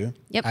thing too.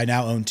 Yep. I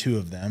now own 2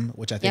 of them,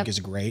 which I think is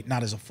great.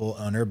 Not as a full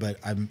owner, but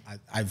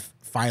I've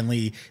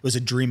finally, it was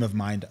a dream of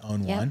mine to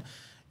own one.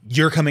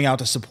 You're coming out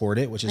to support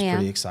it, which is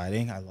pretty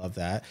exciting. I love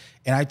that.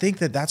 And I think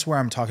that that's where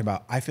I'm talking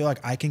about. I feel like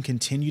I can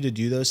continue to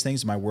do those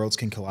things. My worlds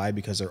can collide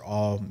because they're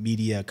all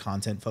media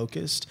content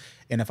focused.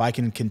 And if I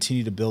can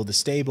continue to build a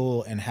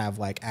stable and have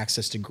like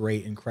access to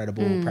great,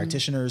 incredible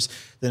practitioners,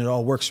 then it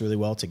all works really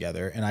well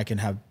together. And I can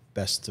have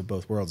best of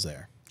both worlds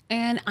there.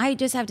 And I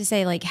just have to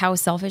say, like, how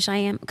selfish I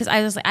am. Because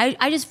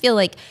I just feel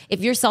like if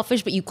you're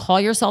selfish, but you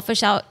call your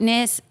selfish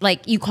outness,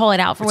 like you call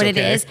it out for what it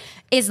is,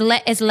 it's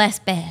less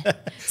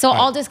bad. So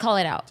I'll just call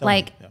it out.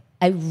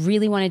 I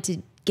really wanted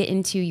to get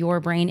into your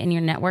brain and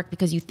your network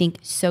because you think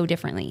so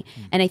differently.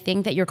 And I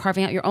think that you're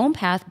carving out your own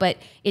path, but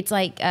it's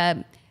like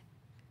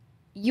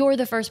you're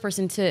the first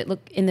person to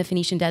look in the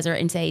Phoenician desert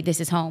and say, this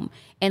is home.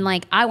 And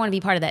like, I want to be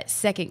part of that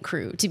second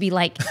crew to be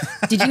like,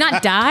 did you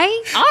not die?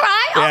 All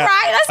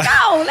right,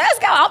 let's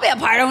go. I'll be a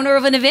part owner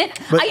of an event.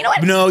 But, you know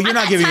what? No, you're I'm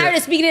not giving tired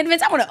of speaking at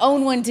events. I want to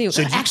own one too.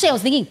 So actually, I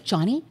was thinking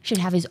Johnny should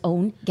have his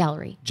own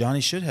gallery. Johnny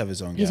should have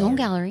his own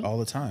gallery. All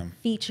the time.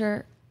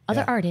 Feature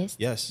other artists.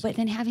 Yes. But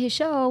then have his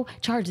show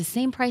charge the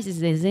same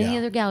prices as any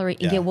other gallery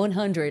and get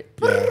 100.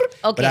 Yeah.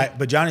 Okay.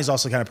 But Johnny's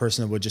also the kind of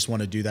person that would just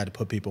want to do that to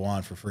put people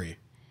on for free.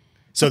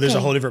 So there's a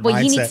whole different mindset.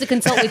 Well, he needs to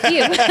consult with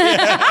you.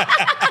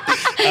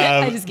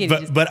 I'm just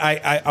kidding. But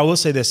I will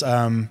say this.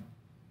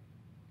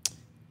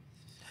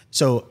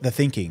 So the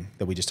thinking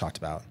that we just talked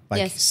about,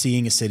 like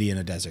seeing a city in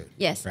a desert.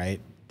 Yes.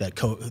 Right?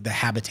 The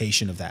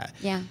habitation of that.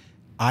 Yeah.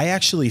 I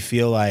actually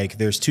feel like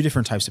there's 2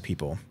 different types of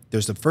people.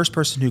 There's the first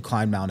person who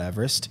climbed Mount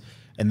Everest,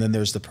 and then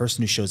there's the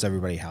person who shows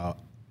everybody how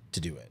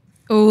to do it.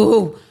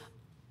 Ooh.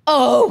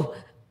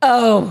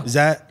 Oh, does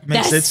that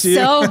make sense to you?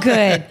 That's so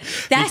good.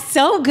 That's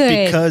so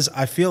good. Because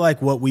I feel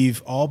like what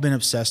we've all been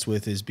obsessed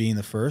with is being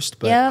the first,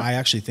 but I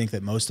actually think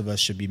that most of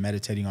us should be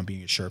meditating on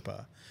being a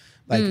Sherpa.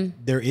 Like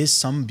there is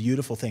some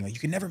beautiful thing. Like you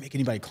can never make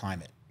anybody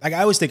climb it. Like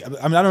I always think, I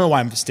mean, I don't know why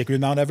I'm sticking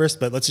with Mount Everest,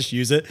 but let's just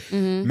use it.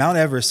 Mount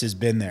Everest has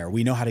been there.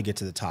 We know how to get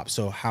to the top.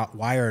 So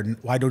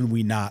why don't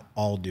we not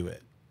all do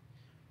it?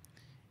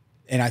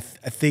 And I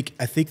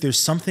think there's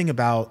something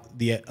about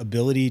the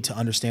ability to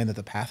understand that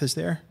the path is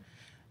there.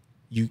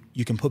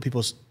 You can put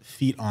people's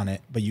feet on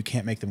it, but you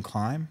can't make them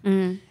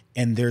climb.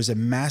 And there's a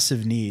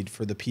massive need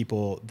for the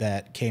people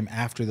that came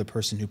after the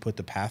person who put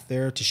the path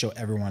there to show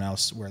everyone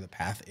else where the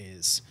path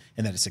is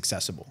and that it's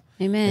accessible.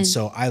 Amen. And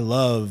so I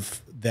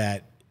love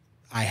that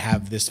I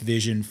have this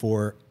vision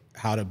for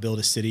how to build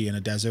a city in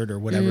a desert or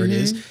whatever it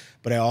is.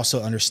 But I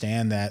also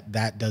understand that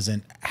that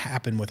doesn't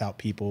happen without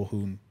people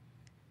who,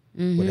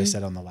 what I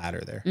said on the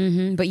ladder there.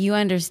 But you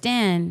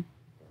understand,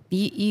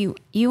 you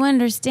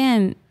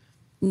understand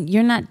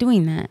you're not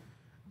doing that.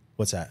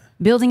 What's that?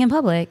 Building in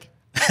public.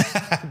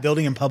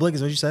 Building in public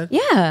is what you said?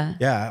 Yeah.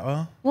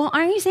 Yeah. Well,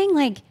 aren't you saying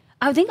like,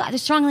 I think I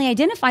strongly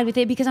identified with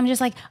it because I'm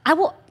just like, I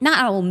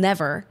will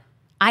never.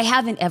 I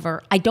haven't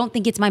ever. I don't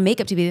think it's my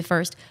makeup to be the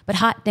first, but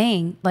hot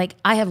dang, like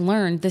I have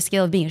learned the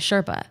skill of being a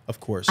Sherpa. Of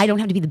course. I don't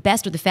have to be the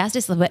best or the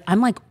fastest, but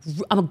I'm a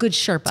good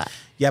Sherpa.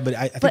 Yeah, but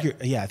I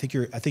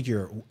think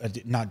you're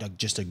not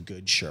just a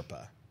good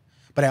Sherpa.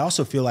 But I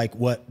also feel like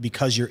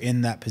because you're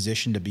in that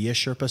position to be a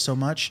Sherpa so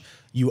much,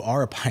 you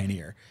are a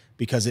pioneer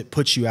because it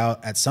puts you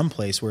out at some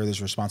place where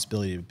there's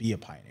responsibility to be a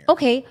pioneer.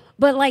 Okay,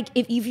 but like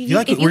if you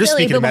like we're just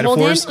speaking of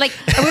metaphors,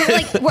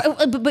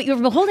 but you're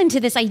beholden to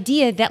this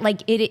idea that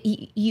like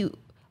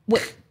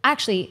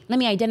actually, let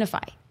me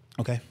identify.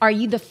 Okay. Are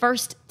you the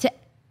first to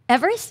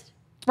Everest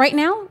right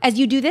now as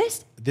you do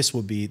this? This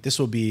will be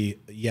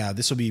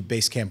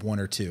base camp 1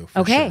 or 2.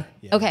 Okay. Sure.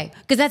 Yeah. Okay.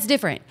 Because that's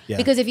different. Yeah.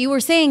 Because if you were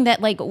saying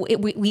that like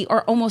we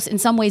are almost in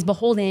some ways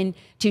beholden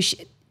to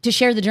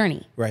share the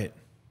journey. Right.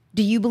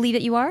 Do you believe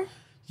that you are?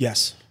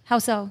 Yes. How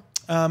so?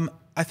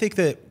 I think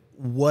that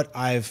what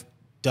I've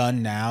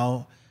done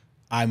now,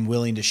 I'm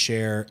willing to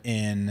share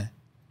in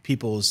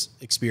people's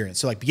experience.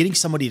 So like getting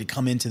somebody to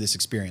come into this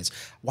experience.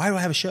 Why do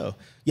I have a show?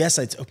 Yes,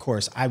 of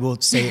course I will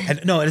say,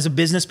 and no, as a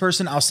business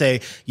person, I'll say,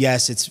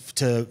 yes, it's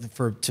to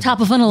top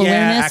of funnel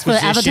awareness for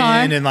the avatar.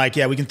 And like,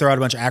 yeah, we can throw out a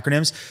bunch of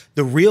acronyms.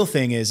 The real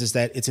thing is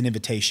that it's an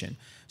invitation.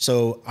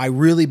 So I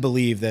really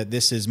believe that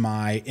this is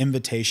my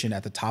invitation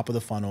at the top of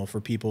the funnel for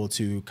people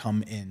to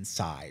come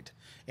inside.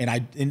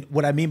 And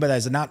what I mean by that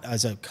is not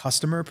as a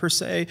customer per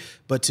se,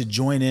 but to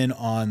join in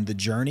on the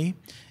journey.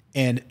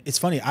 And it's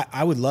funny,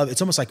 I would love,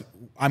 it's almost like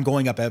I'm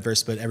going up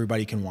Everest, but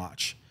everybody can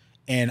watch.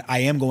 And I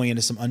am going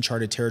into some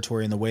uncharted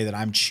territory in the way that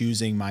I'm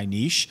choosing my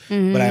niche.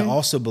 But I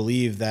also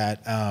believe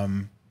that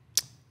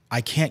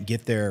I can't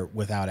get there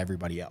without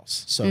everybody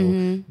else.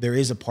 So there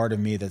is a part of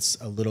me that's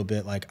a little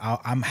bit like,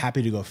 I'm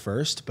happy to go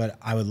first, but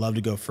I would love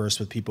to go first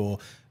with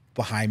people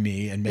behind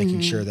me and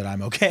making sure that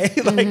I'm okay.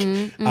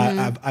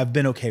 I've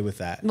been okay with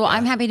that. Well,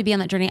 I'm happy to be on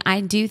that journey.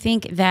 I do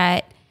think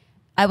that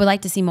I would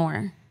like to see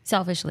more,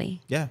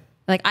 selfishly. Yeah.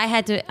 Like I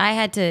had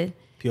to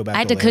Peel back I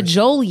had the to layers.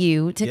 cajole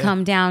you to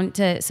come down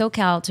to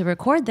SoCal to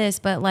record this,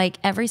 but like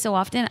every so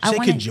often I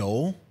want to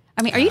cajole.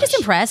 I mean, are you just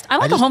impressed? I'm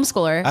like a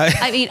homeschooler.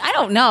 I mean, I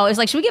don't know. It's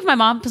like, should we give my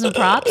mom some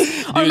props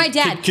or my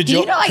dad?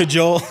 Cajole.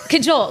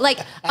 Cajole. Like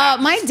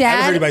my dad. I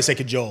never heard anybody say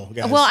cajole.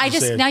 Guys. Well,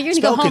 now you're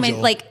gonna go home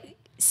and like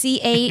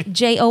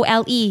CAJOLE.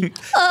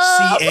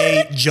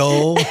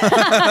 Joel.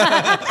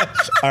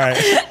 All right.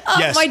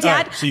 Yes. My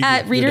dad right. So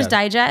at Reader's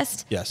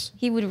Digest. Yes.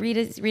 He would read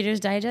his Reader's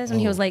Digest when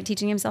he was like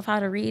teaching himself how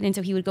to read. And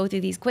so he would go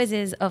through these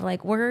quizzes of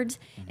like words.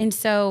 And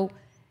so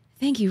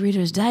thank you,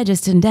 Reader's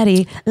Digest and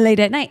Daddy late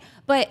at night.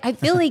 But I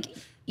feel like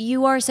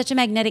you are such a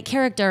magnetic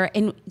character.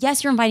 And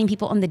yes, you're inviting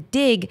people on the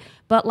dig,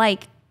 but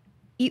like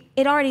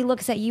it already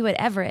looks at you at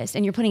Everest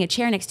and you're putting a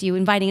chair next to you,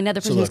 inviting another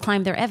person who's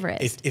climbed their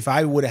Everest. If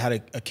I would have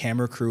had a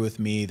camera crew with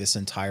me this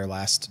entire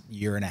last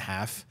year and a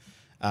half,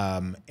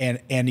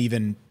 and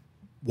even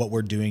what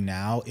we're doing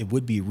now, it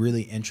would be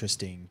really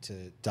interesting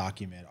to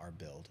document our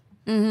build.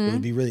 It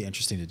would be really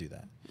interesting to do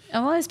that.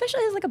 Well,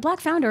 especially as like a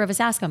black founder of a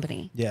SaaS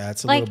company. Yeah,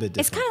 it's a like, little bit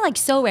different. It's kind of like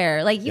so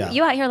rare. Like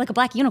you out here like a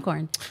black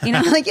unicorn. You know,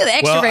 like you're the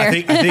extra well, rare.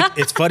 I think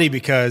it's funny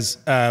because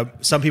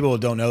some people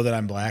don't know that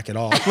I'm black at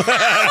all.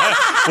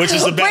 Which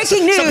is the best.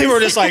 Breaking news. Some people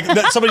are just like,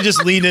 somebody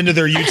just leaned into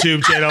their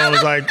YouTube channel and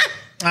was like,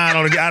 I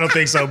don't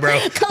think so, bro.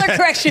 Color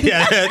correction.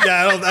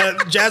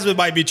 Jasmine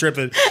might be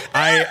tripping.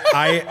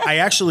 I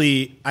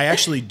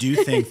actually do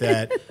think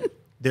that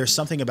there's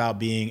something about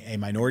being a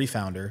minority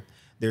founder.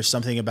 There's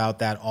something about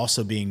that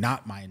also being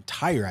not my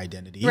entire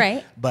identity.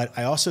 Right. But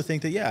I also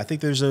think that, I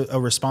think there's a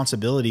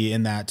responsibility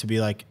in that to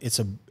be like, it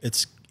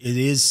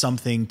is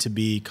something to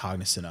be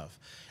cognizant of.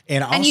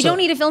 And you don't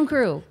need a film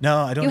crew. No,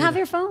 I don't. You have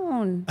your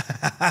phone.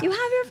 You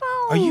have your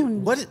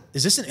phone. What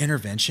is this an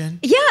intervention?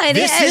 Yeah,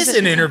 this is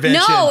an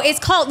intervention. No, it's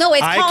called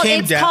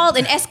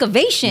an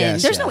excavation.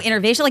 Yes, There's no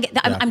intervention. Like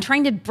I'm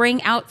trying to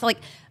bring out like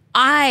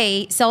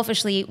I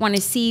selfishly want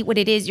to see what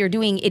it is you're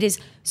doing. It is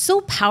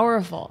so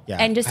powerful,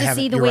 and just to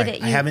see the way that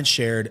you. I haven't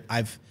shared.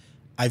 I've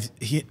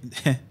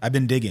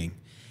been digging,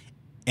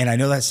 and I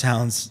know that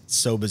sounds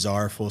so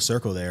bizarre, full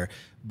circle there,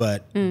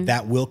 but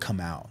that will come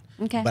out.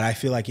 Okay. But I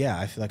feel like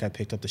I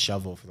picked up the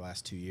shovel for the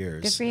last 2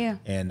 years. Good for you.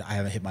 And I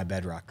haven't hit my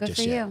bedrock Good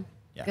just for yet. you.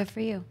 Yeah. Good for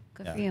you.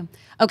 Good for you.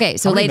 Okay,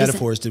 so how many ladies,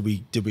 metaphors did we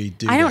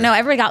do? I don't know.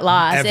 Everybody got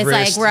lost.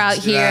 Everest, it's like we're out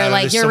here,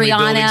 like you're so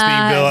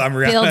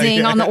Rihanna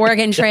building on the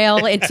Oregon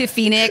Trail into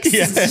Phoenix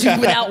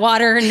without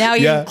water, and now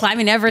you're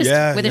climbing Everest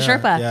with a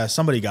Sherpa. Yeah,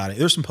 somebody got it.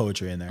 There's some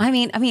poetry in there. I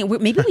mean,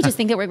 maybe we just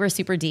think that we're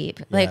super deep.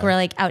 Like we're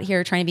like out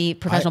here trying to be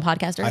professional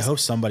podcasters. I hope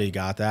somebody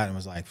got that and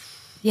was like,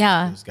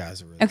 those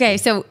guys are really okay.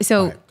 cool.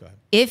 So Go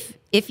ahead.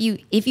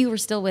 if you were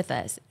still with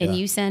us and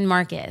you send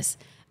Marcus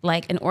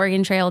like an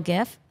Oregon Trail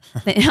GIF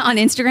on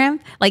Instagram,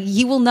 like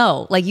you will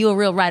know, like you a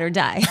real ride or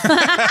die.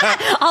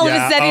 All of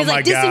a sudden, he's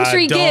like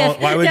dysentery GIF.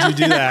 Why would you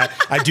do that?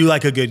 I do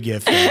like a good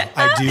GIF. Though.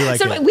 I do like.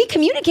 So we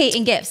communicate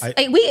in GIFs.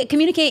 We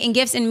communicate in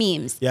GIFs and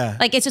memes. Yeah,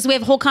 like it's just we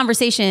have whole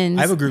conversations.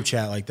 I have a group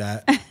chat like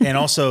that, and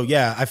also,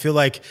 I feel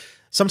like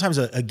sometimes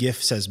a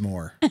GIF says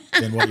more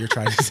than what you're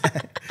trying to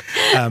say.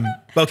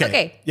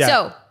 Okay. Yeah.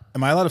 So.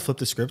 Am I allowed to flip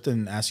the script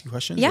and ask you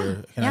questions? Yeah.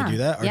 Or can I do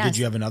that? Or did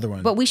you have another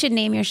one? But we should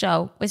name your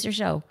show. What's your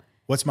show?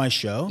 What's my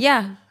show?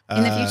 Yeah.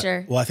 In the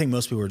future. Well, I think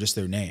most people are just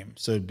their name.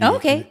 So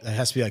okay. It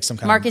has to be like some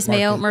kind Marcus of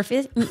Mayo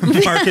Murphy.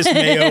 Marcus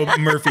Mayo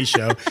Murphy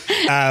show.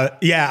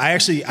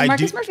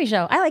 Marcus Murphy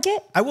show. I like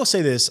it. I will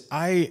say this.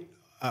 I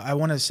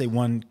want to say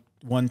one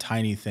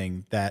tiny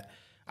thing that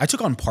I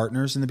took on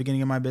partners in the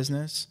beginning of my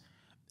business.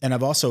 And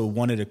I've also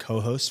wanted a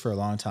co-host for a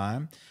long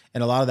time.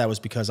 And a lot of that was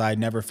because I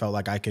never felt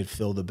like I could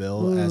fill the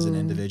bill as an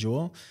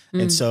individual.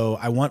 And so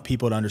I want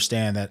people to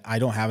understand that I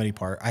don't have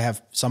I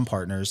have some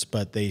partners,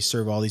 but they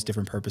serve all these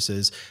different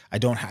purposes. I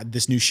don't have,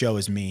 this new show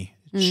is me.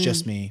 It's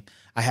just me.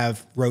 I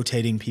have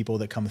rotating people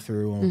that come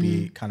through and will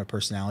be kind of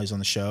personalities on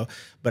the show.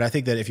 But I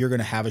think that if you're going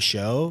to have a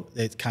show,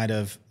 it kind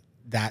of,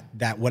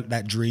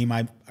 that dream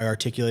I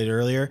articulated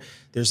earlier,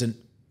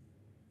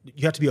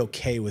 you have to be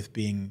okay with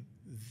being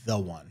the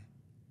one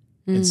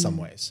in some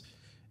ways.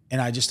 And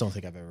I just don't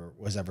think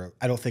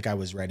I don't think I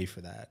was ready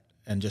for that.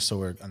 And just so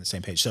we're on the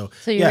same page. So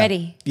you're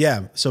ready.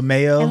 Yeah. So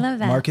Mayo, I love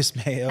that. Marcus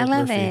Mayo. I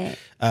love Murphy.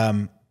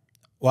 it.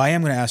 Well, I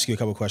am going to ask you a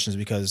couple of questions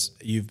because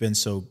you've been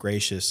so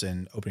gracious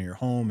in opening your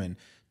home and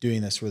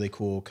doing this really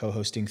cool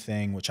co-hosting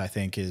thing, which I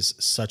think is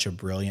such a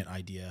brilliant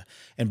idea.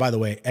 And by the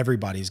way,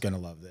 everybody's going to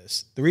love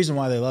this. The reason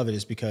why they love it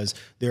is because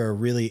they're a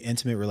really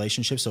intimate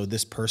relationship. So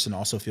this person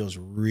also feels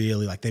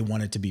really like they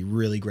want it to be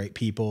really great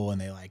people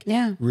and they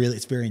really,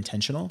 it's very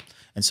intentional.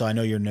 And so I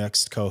know your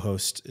next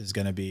co-host is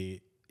going to be,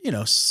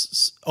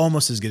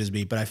 almost as good as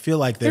me, but I feel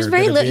like there's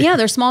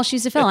there's small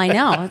shoes to fill. I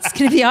know it's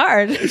going to be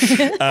hard.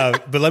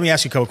 But let me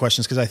ask you a couple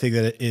questions because I think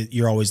that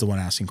you're always the one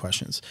asking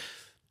questions.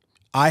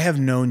 I have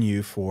known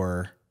you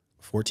for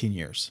 14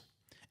 years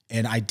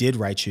and I did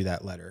write you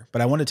that letter,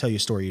 but I want to tell you a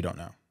story you don't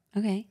know.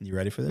 Okay. You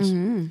ready for this?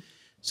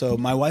 So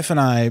my wife and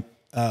I,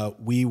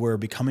 we were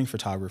becoming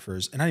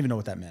photographers and I didn't even know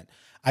what that meant.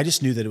 I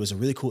just knew that it was a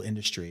really cool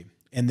industry.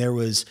 And there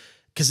was,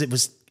 cause it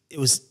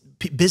was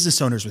business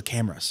owners with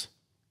cameras.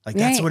 Like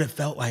that's what it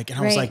felt like. And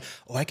I was like,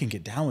 oh, I can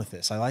get down with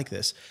this. I like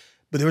this.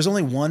 But there was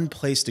only one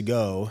place to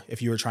go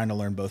if you were trying to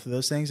learn both of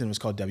those things. And it was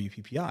called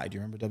WPPI. Do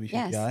you remember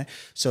WPPI? Yes.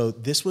 So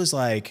this was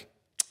like,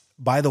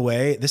 by the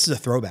way, this is a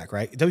throwback,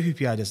 right?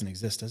 WPPI doesn't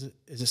exist, does it?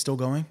 Is it still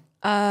going?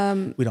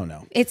 We don't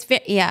know. If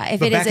it is,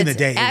 back in the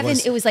day,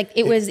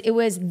 it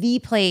was the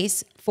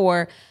place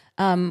for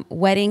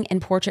wedding and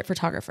portrait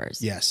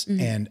photographers. Yes,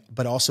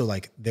 but also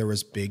like there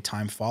was big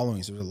time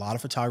followings. There was a lot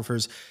of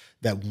photographers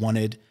that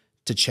wanted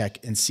to check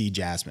and see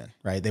Jasmine,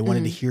 right? They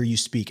wanted to hear you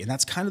speak, and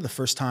that's kind of the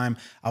first time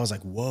I was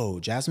like, "Whoa,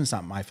 Jasmine's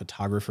not my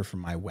photographer for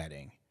my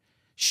wedding.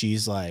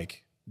 She's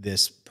like."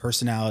 This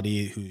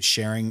personality who's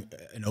sharing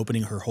and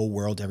opening her whole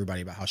world to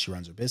everybody about how she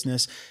runs her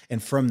business.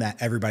 And from that,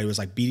 everybody was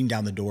like beating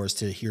down the doors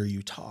to hear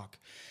you talk.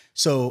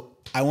 So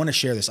I want to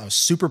share this. I was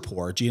super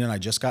poor. Gina and I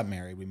just got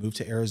married. We moved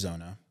to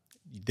Arizona.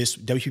 This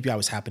WPPI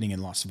was happening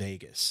in Las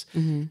Vegas.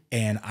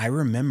 And I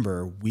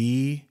remember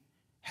we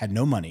had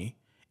no money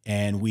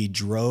and we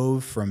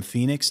drove from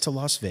Phoenix to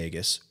Las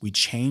Vegas. We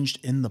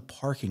changed in the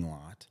parking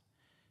lot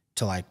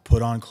to like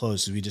put on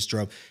clothes. We just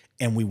drove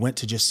and we went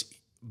to just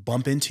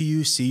bump into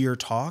you, see your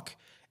talk.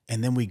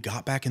 And then we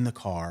got back in the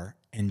car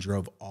and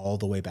drove all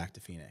the way back to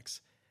Phoenix.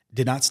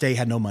 Did not stay,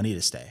 had no money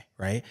to stay,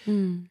 right?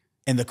 And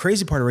the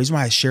crazy part, the reason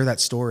why I share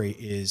that story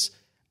is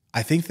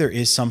I think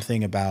there's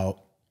something about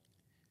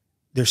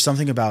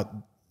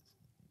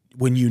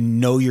when you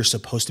know you're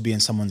supposed to be in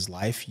someone's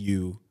life,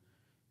 you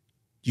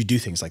do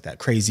things like that,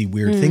 crazy,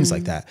 weird things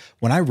like that.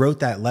 When I wrote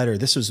that letter,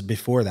 this was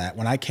before that,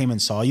 when I came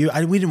and saw you,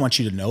 we didn't want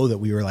you to know that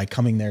we were like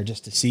coming there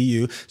just to see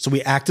you. So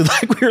we acted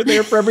like we were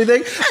there for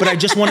everything, but I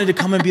just wanted to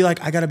come and be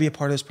like, I got to be a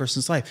part of this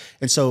person's life.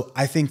 And so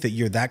I think that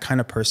you're that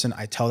kind of person.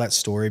 I tell that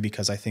story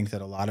because I think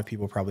that a lot of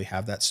people probably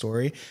have that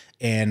story.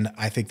 And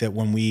I think that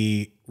when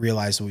we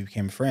realized that we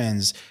became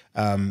friends,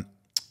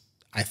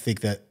 I think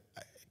that,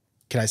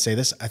 can I say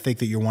this? I think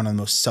that you're one of the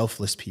most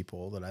selfless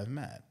people that I've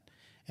met.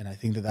 And I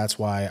think that that's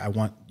why I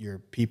want your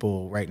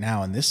people right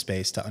now in this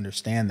space to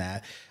understand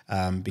that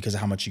because of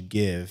how much you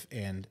give.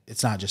 And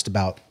it's not just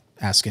about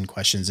asking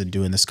questions and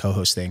doing this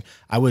co-host thing.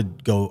 I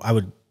would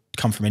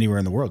come from anywhere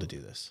in the world to do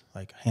this,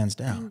 like hands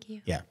down. Thank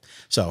you. Yeah.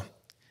 So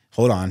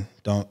hold on.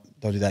 Don't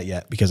do that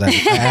yet because I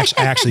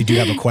actually do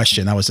have a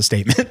question. That was a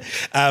statement.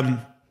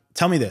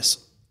 Tell me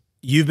this.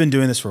 You've been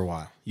doing this for a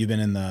while. You've been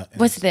in the,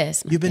 what's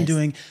this? You've been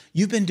being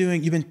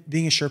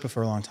a Sherpa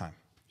for a long time.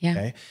 Yeah.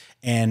 Okay.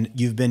 And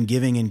you've been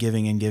giving and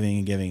giving and giving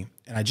and giving.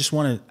 And I just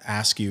want to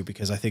ask you,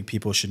 because I think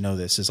people should know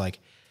this, is like,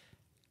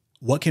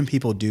 what can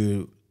people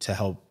do to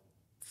help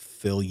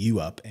fill you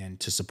up and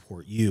to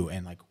support you?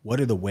 And like, what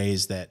are the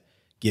ways that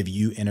give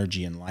you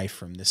energy and life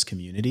from this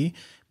community,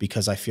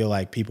 because I feel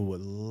like people would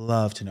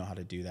love to know how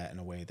to do that in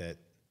a way that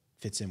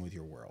fits in with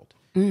your world.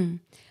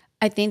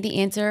 I think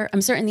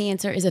I'm certain the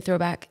answer is a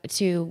throwback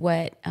to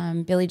what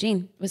Billie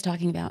Jean was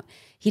talking about.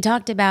 He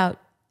talked about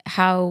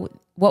how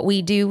what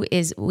we do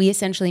is we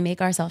essentially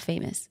make ourselves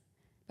famous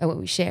by what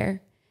we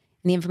share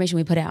and the information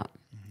we put out.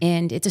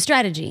 And it's a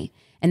strategy.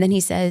 And then he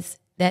says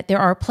that there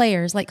are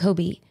players like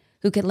Kobe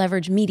who could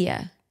leverage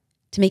media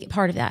to make it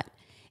part of that.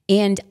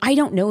 And I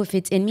don't know if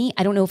it's in me.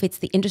 I don't know if it's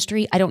the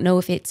industry. I don't know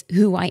if it's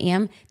who I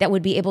am that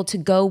would be able to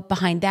go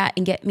behind that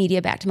and get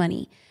media backed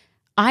money.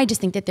 I just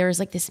think that there is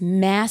like this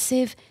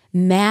massive,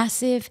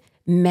 massive,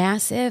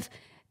 massive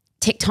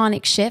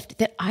tectonic shift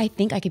that I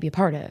think I could be a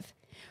part of.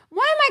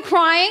 Why am I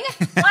crying?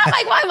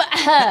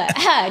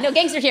 No,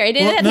 gangster here.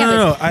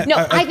 No.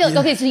 I feel like,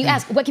 okay, so you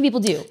ask, what can people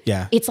do?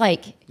 Yeah. It's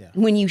like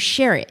when you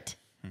share it,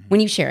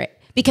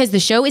 because the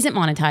show isn't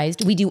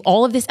monetized. We do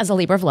all of this as a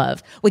labor of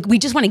love. Like, we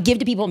just want to give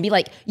to people and be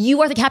like,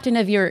 you are the captain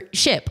of your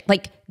ship.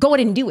 Like, go out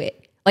and do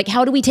it. Like,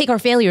 how do we take our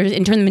failures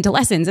and turn them into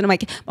lessons? And I'm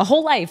like, my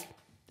whole life,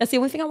 that's the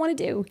only thing I want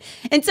to do.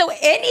 And so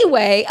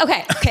anyway,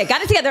 okay,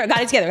 got it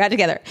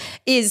together,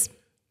 is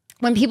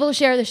when people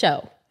share the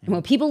show and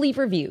when people leave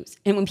reviews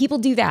and when people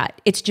do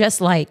that, it's just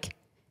like,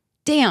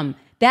 damn,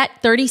 that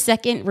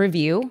 30-second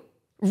review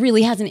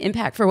really has an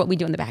impact for what we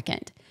do in the back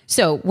end.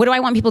 So what do I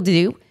want people to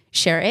do?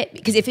 Share it,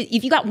 because if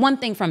you got one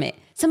thing from it,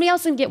 somebody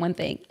else can get one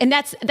thing, and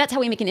that's how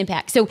we make an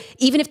impact. So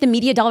even if the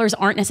media dollars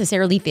aren't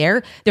necessarily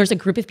there, there's a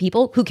group of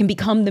people who can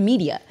become the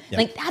media. Yeah.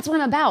 Like, that's what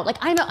I'm about. Like,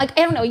 I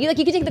don't know. You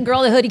can take the girl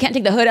out of the hood, you can't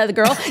take the hood out of the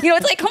girl.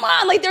 It's like, come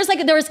on. Like, there's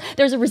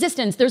a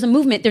resistance, there's a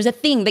movement, there's a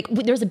thing. Like,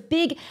 there's a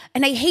big,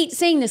 and I hate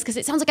saying this because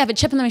it sounds like I have a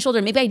chip on my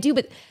shoulder. Maybe I do,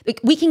 but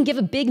like, we can give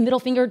a big middle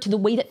finger to the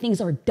way that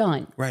things are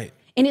done. Right.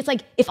 And it's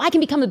like, if I can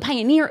become the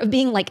pioneer of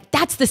being like,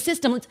 that's the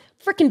system, let's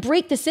freaking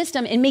break the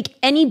system and make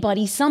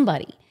anybody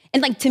somebody.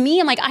 And like, to me,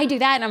 I'm like, I do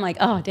that and I'm like,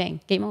 oh,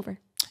 dang, game over.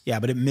 Yeah,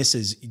 but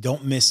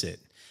don't miss it,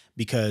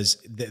 because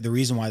the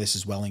reason why this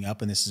is welling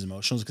up and this is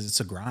emotional is because it's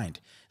a grind.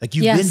 Like,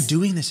 you've been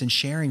doing this and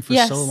sharing for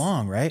so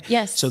long, right?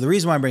 Yes. So the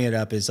reason why I'm bringing it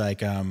up is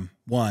like,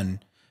 one,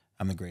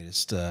 I'm the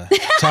greatest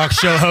talk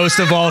show host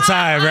of all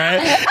time, right?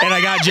 And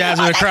I got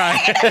Jasmine to cry.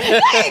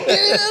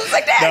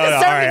 All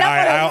right.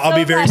 I'll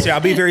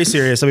be very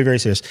serious.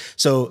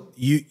 So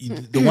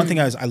the one thing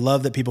I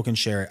love that people can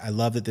share it. I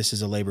love that this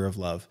is a labor of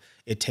love.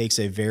 It takes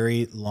a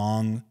very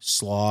long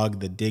slog,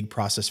 the dig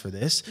process for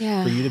this,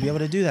 for you to be able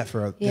to do that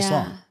for this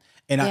long.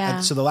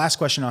 And so the last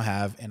question I'll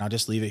have, and I'll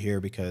just leave it here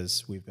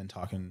because we've been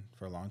talking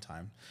for a long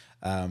time.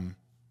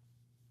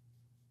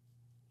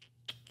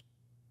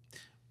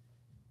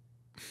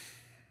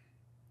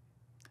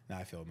 Now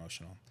I feel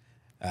emotional.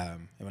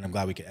 And I'm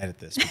glad we could edit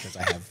this, because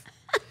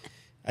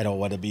I don't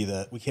want to be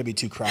we can't be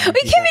too crying.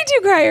 We can't be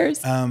two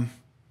criers.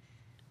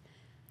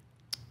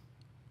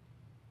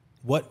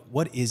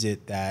 What is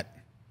it that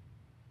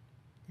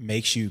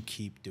makes you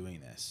keep doing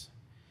this?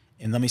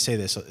 And let me say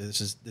this.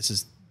 This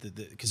is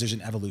because there's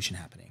an evolution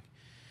happening.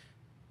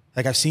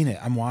 Like, I've seen it.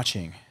 I'm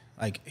watching.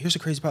 Like, here's the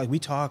crazy part. Like, we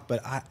talk,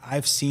 but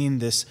I've seen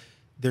this.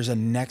 There's a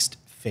next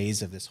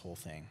phase of this whole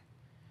thing.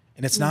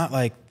 And it's not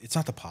like, it's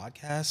not the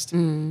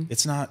podcast.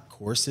 It's not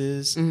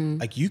courses.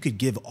 Like, you could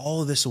give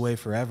all of this away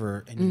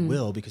forever, and you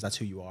will, because that's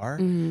who you are.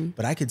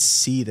 But I could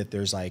see that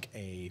there's like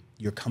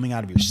you're coming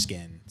out of your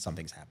skin.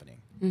 Something's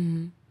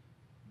happening.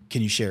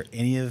 Can you share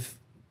any of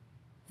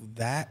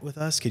that with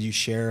us? Could you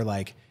share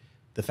like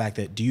the fact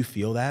that, do you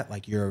feel that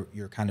like you're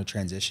kind of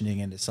transitioning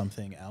into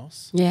something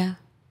else? Yeah.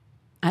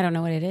 I don't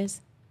know what it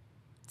is.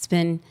 It's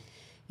been,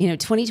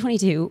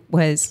 2022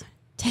 was,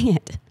 dang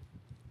it,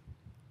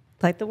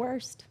 like the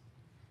worst.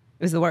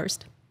 It was the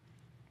worst.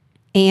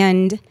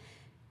 And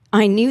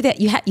I knew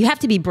that you have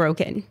to be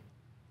broken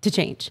to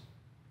change.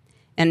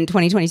 And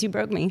 2022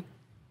 broke me.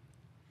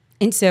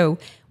 And so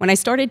when I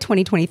started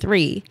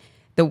 2023,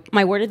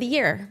 my word of the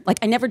year, like,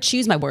 I never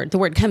choose my word. The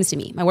word comes to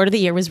me. My word of the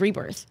year was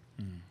rebirth.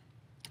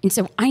 And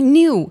so I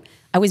knew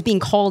I was being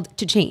called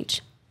to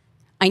change.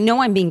 I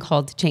know I'm being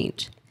called to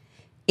change.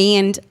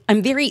 And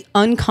I'm very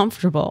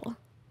uncomfortable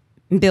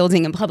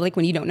building in public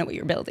when you don't know what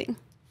you're building.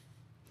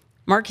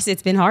 Marcus,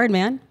 it's been hard,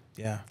 man.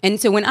 Yeah. And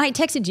so when I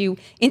texted you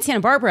in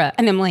Santa Barbara,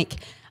 and I'm like,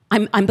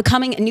 I'm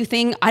becoming a new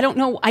thing. I don't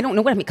know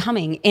what I'm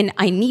becoming, and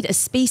I need a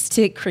space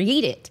to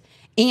create it.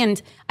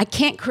 And I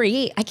can't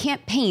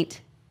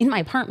paint in my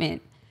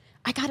apartment.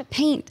 I gotta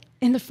paint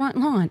in the front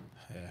lawn.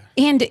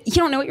 Yeah. And you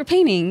don't know what you're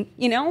painting,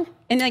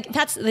 And like,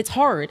 that's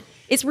hard.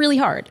 It's really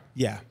hard.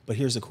 Yeah. But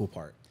here's the cool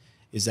part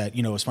is that,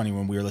 it's funny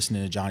when we were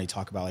listening to Johnny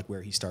talk about like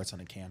where he starts on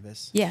a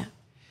canvas. Yeah.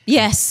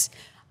 Yes.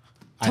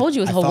 Told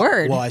you it was a whole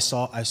word. Well, I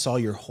saw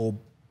your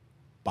whole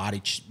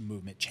body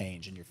movement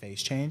change and your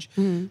face change,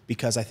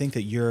 because I think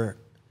that you're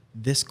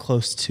this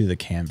close to the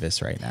canvas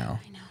right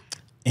now. I know.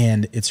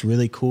 And it's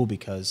really cool,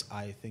 because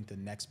I think the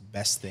next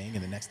best thing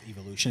and the next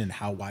evolution, and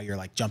why you're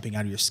like jumping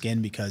out of your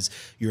skin because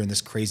you're in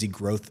this crazy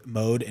growth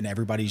mode and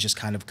everybody's just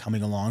kind of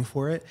coming along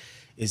for it,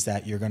 is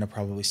that you're going to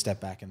probably step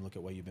back and look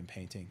at what you've been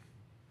painting.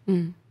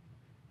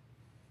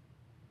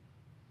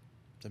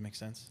 Does that make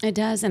sense? It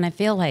does. And I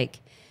feel like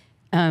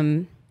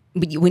when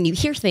you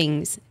hear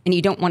things and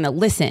you don't want to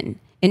listen.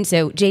 And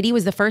so JD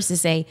was the first to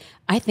say,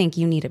 I think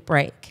you need a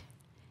break.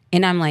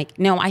 And I'm like,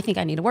 no, I think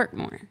I need to work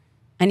more.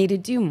 I need to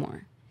do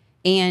more.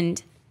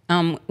 And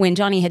when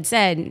Johnny had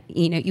said,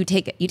 you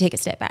take a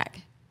step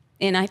back.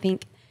 And I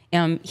think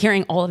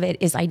hearing all of it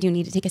is I do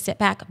need to take a step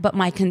back. But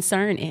my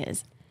concern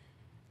is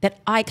that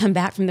I come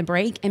back from the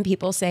break and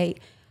people say,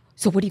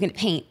 so what are you going to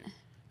paint?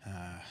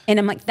 And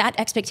I'm like, that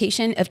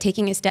expectation of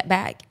taking a step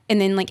back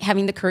and then like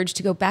having the courage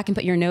to go back and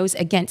put your nose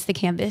against the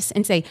canvas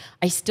and say,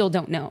 I still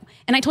don't know.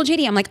 And I told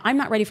JD, I'm like, I'm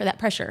not ready for that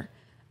pressure.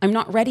 I'm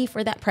not ready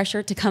for that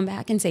pressure to come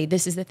back and say,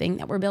 this is the thing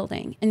that we're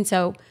building. And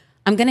so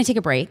I'm going to take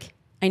a break.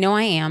 I know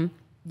I am,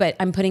 but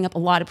I'm putting up a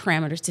lot of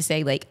parameters to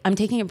say, like, I'm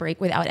taking a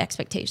break without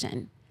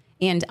expectation.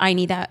 And I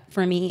need that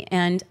for me.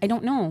 And I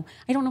don't know.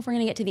 I don't know if we're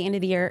going to get to the end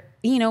of the year.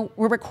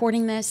 We're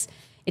recording this.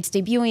 It's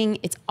debuting.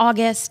 It's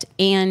August.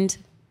 And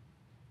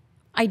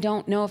I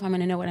don't know if I'm going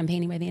to know what I'm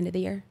painting by the end of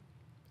the year.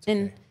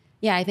 And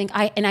yeah, I think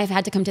I've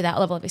had to come to that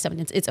level of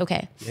acceptance. It's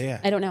okay.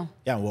 Yeah. I don't know.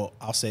 Yeah. Well,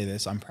 I'll say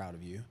this. I'm proud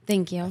of you.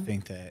 Thank you. I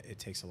think that it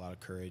takes a lot of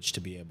courage to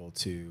be able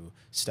to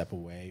step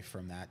away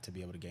from that, to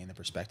be able to gain the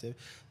perspective.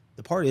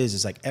 The part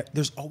is like,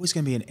 there's always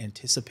going to be an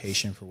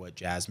anticipation for what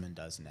Jasmine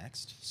does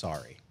next.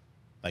 Sorry.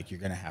 Like, you're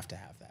going to have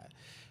that.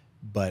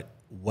 But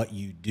what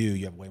you do,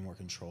 you have way more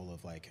control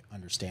of like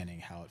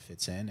understanding how it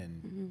fits in,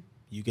 and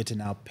you get to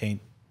now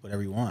paint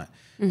whatever you want.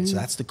 And so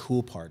that's the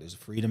cool part, there's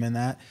freedom in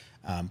that.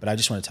 But I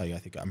just want to tell you, I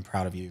think I'm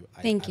proud of you.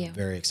 Thank you. I'm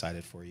very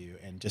excited for you.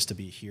 And just to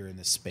be here in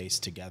this space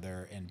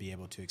together and be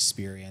able to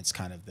experience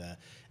kind of the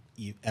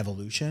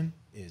evolution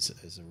is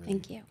a really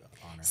Thank you.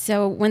 honor.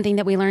 So one thing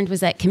that we learned was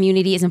that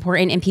community is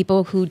important and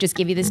people who just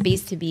give you the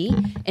space to be.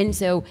 And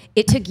so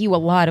it took you a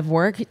lot of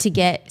work to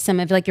get some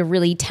of like your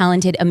really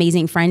talented,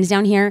 amazing friends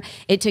down here.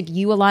 It took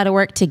you a lot of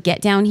work to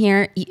get down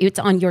here. It's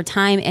on your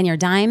time and your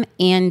dime.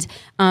 And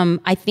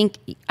I think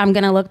I'm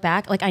going to look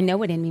back. Like, I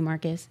know it in me,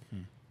 Marcus.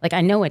 Like,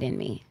 I know it in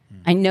me.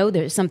 I know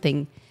there's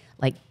something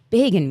like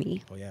big in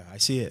me. Oh yeah, I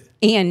see it.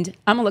 And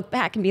I'm going to look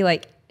back and be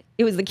like,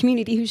 it was the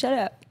community who shut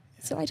up.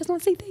 So I just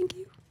want to say thank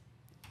you.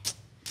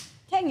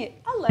 Dang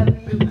it. I love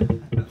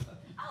you.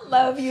 I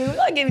love you.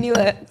 I'm giving you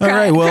a All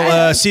right.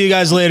 Well, see you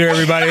guys later,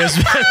 everybody. It's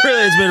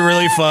been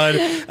really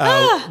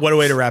fun. What a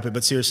way to wrap it.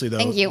 But seriously, though,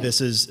 Thank you.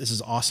 This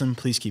is awesome.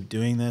 Please keep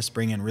doing this.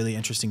 Bring in really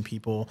interesting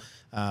people.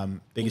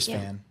 Biggest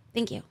fan.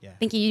 Thank you. Yeah.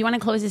 Thank you. You want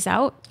to close this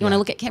out? You want to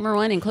look at camera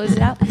one and close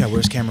it out? Yeah.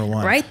 Where's camera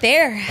one? Right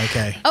there.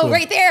 Okay. Oh, cool.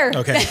 right there.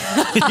 Okay.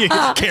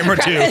 Camera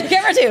two.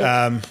 Camera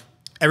two.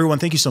 Everyone,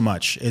 thank you so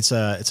much. It's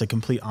a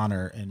complete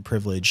honor and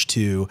privilege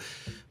to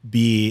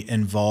be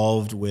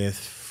involved with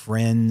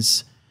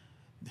friends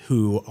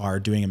who are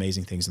doing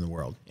amazing things in the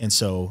world. And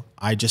so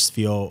I just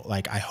feel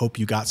like I hope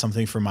you got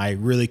something from my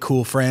really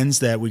cool friends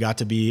that we got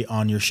to be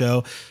on your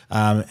show.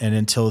 And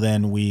until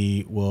then,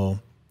 we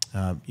will,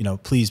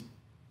 please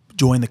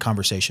join the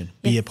conversation,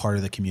 be a part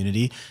of the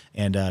community,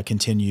 and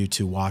continue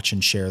to watch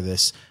and share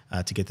this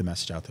to get the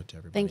message out there to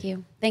everybody. Thank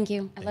you. Thank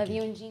you. I love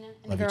you and Gina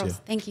and Love the you girls.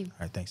 too. Thank you. All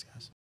right. Thanks,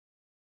 guys.